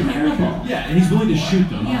 not right? terrible. Yeah, and he's willing to shoot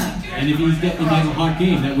them. Yeah. And if he has a hot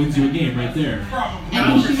game, that wins you a game right there.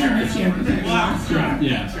 And he's shooting this year compared to last year.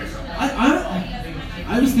 Yeah.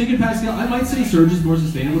 I was thinking Pascal, I might say Serge is more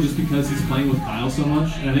sustainable just because he's playing with Kyle so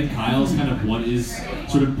much. And I think Kyle's kind of what is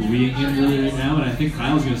sort of buoying him really right now. And I think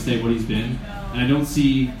Kyle's going to stay what he's been. And I don't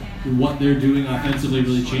see what they're doing offensively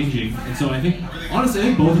really changing. And so I think, honestly, I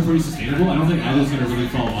think both are pretty sustainable. I don't think either's going to really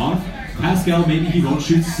fall off. Pascal, maybe he won't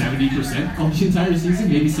shoot 70% of the entire season.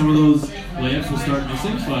 Maybe some of those layups will start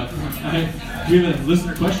missing. But we have a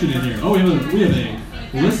listener question in here. Oh, we have a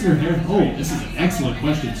listener here. Oh, this is an excellent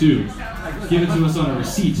question, too. Given to us on a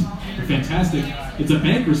receipt. Fantastic. It's a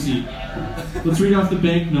bank receipt. Let's read off the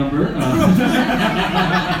bank number.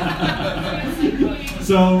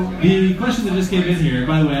 So, the question that just came in here,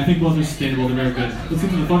 by the way, I think both are sustainable, they're very good. Let's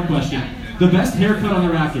get to the fun question. The best haircut on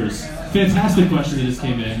the Raptors. Fantastic question that just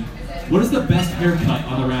came in. What is the best haircut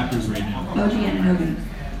on the Raptors right now? OG and Anobi.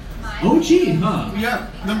 OG, huh? Yeah,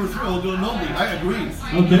 number 3, Anobi. I agree.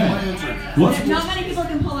 Okay. My answer. Not many people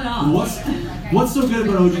can pull it off. What's so good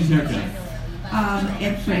about OG's haircut?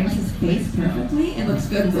 It frames his face perfectly. It looks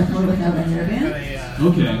good with or without a hairband.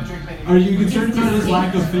 Okay. Are you concerned about his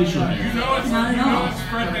lack of facial hair? Not at all.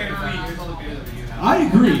 I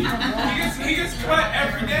agree. He gets cut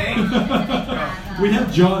every day. We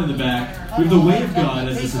have John in the back. We have the Wave God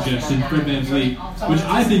as a suggestion, Fred VanVleet, which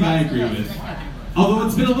I think I agree with. Although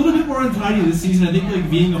it's been a little bit more untidy this season, I think like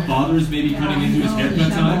being a father is maybe cutting into his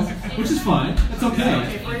haircut time, which is fine. It's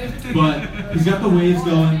okay. But he's got the waves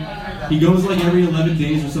going. He goes like every 11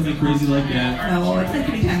 days or something crazy like that. No, it's like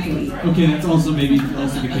 3 times a week. Okay, that's also maybe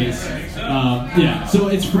the case. Yeah, so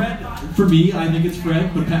it's Fred. For me, I think it's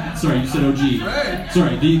Fred, but sorry, you said OG.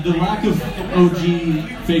 Sorry, the lack of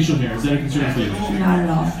OG facial hair, is that a concern for you? Not at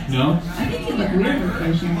all. No? I think he'd look weird with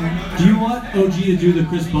facial hair. Do you want OG to do the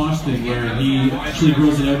Chris Bosh thing where he actually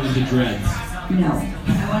grows it out into dreads? No.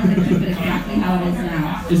 I want him to keep it exactly how it is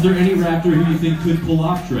now. Is there any Raptor who you think could pull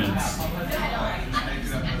off dreads?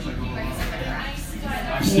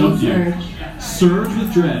 Stumped you. Serge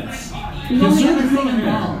with dreads. We've only ever seen him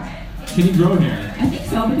bald. Can he grow hair? I think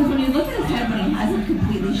so, because when you look at his head when he hasn't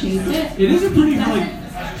completely shaved it, it is a pretty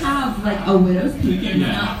have like a widow's peak and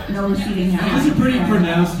no receding hairline. It's a pretty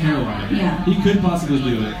pronounced hairline. Yeah. He could possibly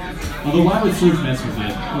do it. Although why would Serge mess with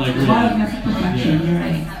it? Like really? Why would mess with perfection? You're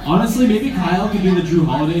right. Honestly, maybe Kyle could do the Drew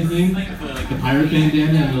Holiday thing, like the pirate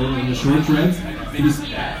bandana and the short dreads.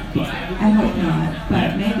 I hope not,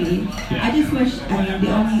 but maybe. Yeah. I just wish,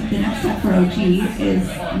 the next step for OG is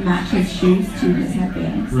match his shoes to his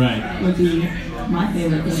headband. Right. Would be my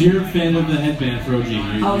favorite thing. So you're a fan of the headband for OG?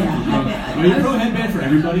 Oh yeah, headband. Are you pro headband for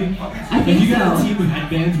everybody? I think if you got a team of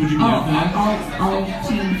headbands, would you be up for that? I'll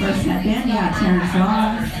team first headband, yeah, Terrence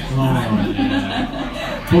Ross. Oh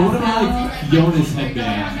yeah. But what about like Jonas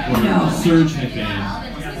headband or Serge headband?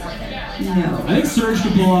 No. I think Serge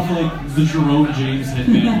could pull off like the Jerome James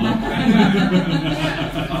headband look.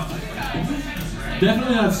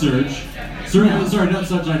 Definitely not Serge. Sorry, not Serge, not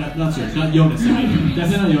Jonas.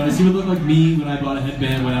 Definitely not Jonas. He would look like me when I bought a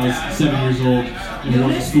headband when I was 7 years old and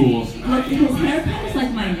wore to school. Look, his haircut is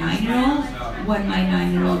like my 9-year-old when my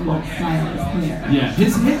 9-year-old won't style his hair. Yeah,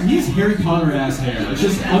 he's Harry Potter ass hair. It's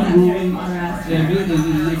just unruly.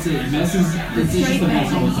 It messes. It's just a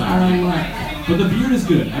mess all the time. But the beard is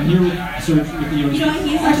good. I'm here with Serge with the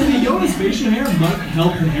Jonas. Actually, the Jonas facial hair might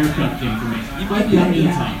help the haircut thing for me. He might be on the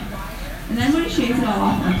time. And then when he shaves it all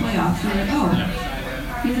off in the playoffs, you're like, oh,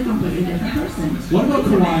 he's a completely different person. What about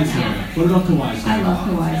Kawhi's hair? I love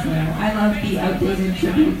Kawhi's hair. I love the outdated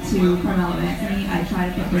tribute to Carmelo Anthony. I try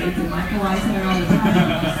to put braids in my Kawhi's hair all the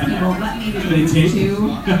time. He won't let me because they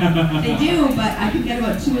two. They do, but I can get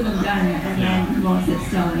about 2 of them done, and then he won't sit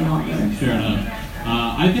still any longer. Fair enough.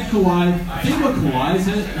 I think about Kawhi's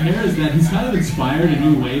hair is that he's kind of inspired a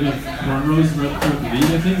new wave of cornrows throughout the league,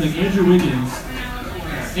 I think. Like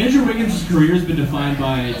Andrew Wiggins' career has been defined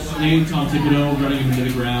by A, Tom Thibodeau running him into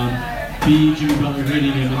the ground, B, Jimmy Butler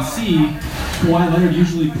hitting him, and C, Kawhi Leonard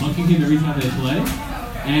usually punking him every time they play.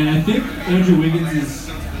 And I think Andrew Wiggins'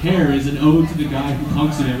 hair is an ode to the guy who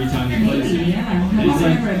punks him every time he plays him. It's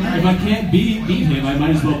like, if I can't beat him, I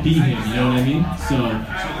might as well beat him, you know what I mean? So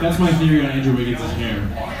that's my theory on Andrew Wiggins' hair.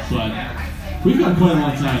 But we've got quite a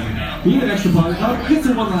long time. We have an extra part. I'll get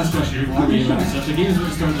to one last question here before we get into stuff. The game is going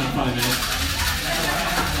to start in like 5 minutes.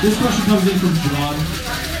 This question comes in from John.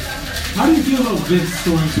 How do you feel about Vince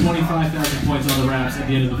scoring 25,000 points on the Raps at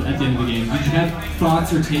the end of the game? Did you have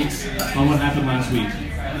thoughts or takes on what happened last week?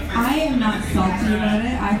 I am not salty about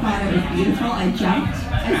it. I thought it was beautiful. I jumped.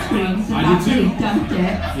 I screamed. The fact that he dunked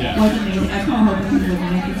it was amazing. I call hoping he would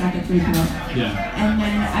make the second free throw. Yeah. And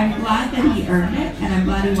then I'm glad that he earned it, and I'm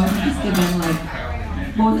glad he wasn't just given, like,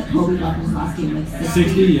 what was it, Kobe Bryant's last game, like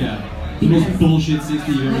 60? Yeah. The most bullshit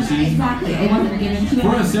 60 you've ever seen. Exactly. It wasn't given to him.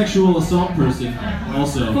 For a sexual assault person,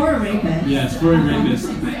 also. For a rapist. Yes, for a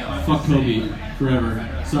rapist. Fuck Kobe forever.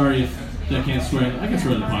 Sorry if I can't swear. I can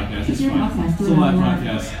swear on the podcast. It's fine. It's a live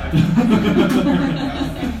podcast.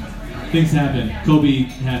 Things happen. Kobe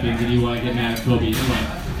happens, and you want to get mad at Kobe. Anyway,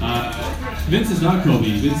 Vince is not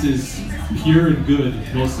Kobe. Vince is pure and good,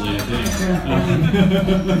 mostly, I think.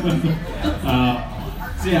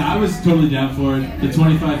 So yeah, I was totally down for it. The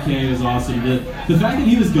 25K was awesome. The fact that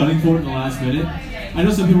he was gunning for it in the last minute, I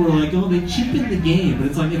know some people were like, oh, they cheapened the game, but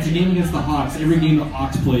it's like, it's a game against the Hawks. Every game the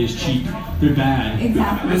Hawks play is cheap. They're bad.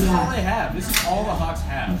 Exactly. This is all they have. This is all the Hawks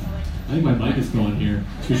have. I think my mic is going here,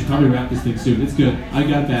 so we should probably wrap this thing soon. It's good. I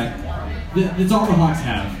got it back. It's all the Hawks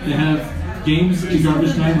have. They have games in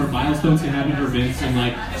garbage time where milestones can happen for Vince, and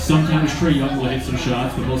like sometimes Trae Young will hit some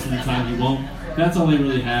shots, but most of the time he won't. That's all they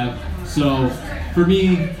really have. So for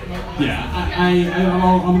me, yeah, I'm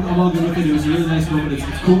all good with it. It was a really nice moment. It's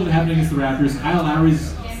cool that it happened against the Raptors. Kyle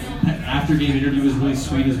Lowry's after-game interview was really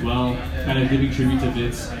sweet as well, kind of giving tribute to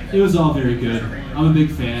Vince. It was all very good. I'm a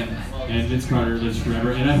big fan, and Vince Carter lives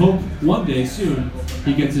forever. And I hope one day soon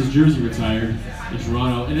he gets his jersey retired in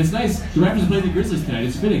Toronto. And it's nice. The Raptors played the Grizzlies tonight.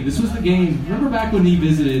 It's fitting. This was the game. Remember back when he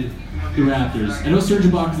visited the Raptors? I know Serge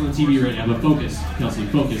Ibaka's on the TV right now, but focus, Kelsey,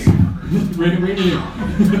 focus. Rein it in.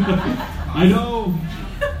 I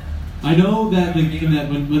know that the game that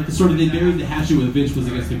when sort of they buried the hatchet with Vince was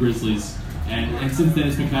against the Grizzlies, and since then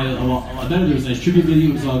it's been kind of a lot better. There was a nice tribute video.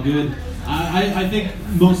 It was all good. I think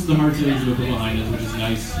most of the hard feelings are put behind us, which is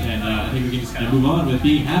nice, and I think we can just kind of move on with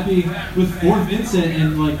being happy for Vince.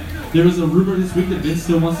 And like there was a rumor this week that Vince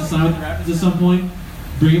still wants to sign with the Raptors at some point.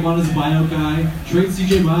 Bring him on as a buyout guy. Trade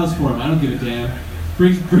CJ Miles for him. I don't give a damn.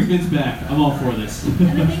 Bring Vince back. I'm all for this. And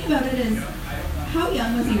the thing about it is, how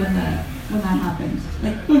young was he when that happened?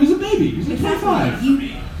 Like, he was a baby. He was like 25.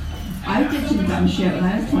 I did some dumb shit when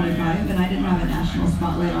I was 25, and I didn't have a national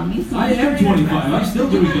spotlight on me. So I am 25. I'm still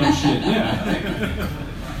doing dumb shit. Yeah.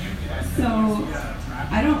 So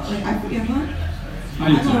I don't like. I forgive him.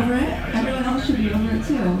 I'm over it. Everyone else should be over it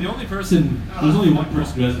too. There's only one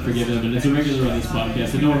person who hasn't forgiven him, and it's a regular on this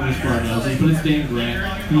podcast, and no one in this bar knows it, but it's Dan Grant.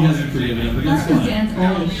 He hasn't forgiven him, but that's fine.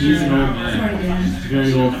 Dan's old. He's an old man. Sorry, Dan.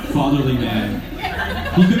 Very old, fatherly man.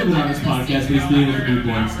 He could have been on this podcast, but he's being with the boot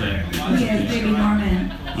boy instead. He is baby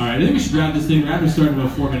Norman. Alright, I think we should wrap this thing. Raptors starting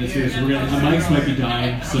about 4 minutes here, so the mics might be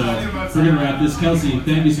dying, so we're going to wrap this. Kelsey,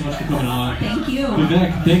 thank you so much for coming on. Thank you.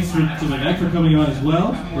 Vivek, thanks to Vivek for coming on as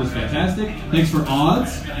well. It was fantastic. Thanks for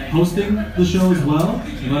Odds hosting the show as well,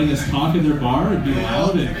 and letting us talk in their bar and be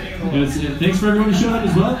loud. And thanks for everyone who showed up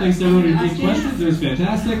as well. Thanks to everyone who asked questions. It was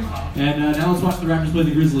fantastic. And now let's watch the Raptors play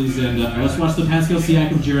the Grizzlies, and let's watch the Pascal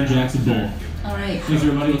Siakam Jaren Jackson Bowl. All right. Thanks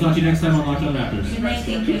everybody. We'll talk to you next time on Locked On Raptors. Good night.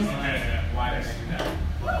 Thank you.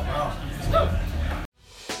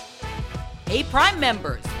 Hey, Prime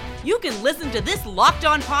members, you can listen to this Locked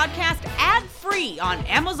On podcast ad-free on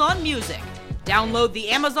Amazon Music. Download the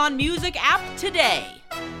Amazon Music app today.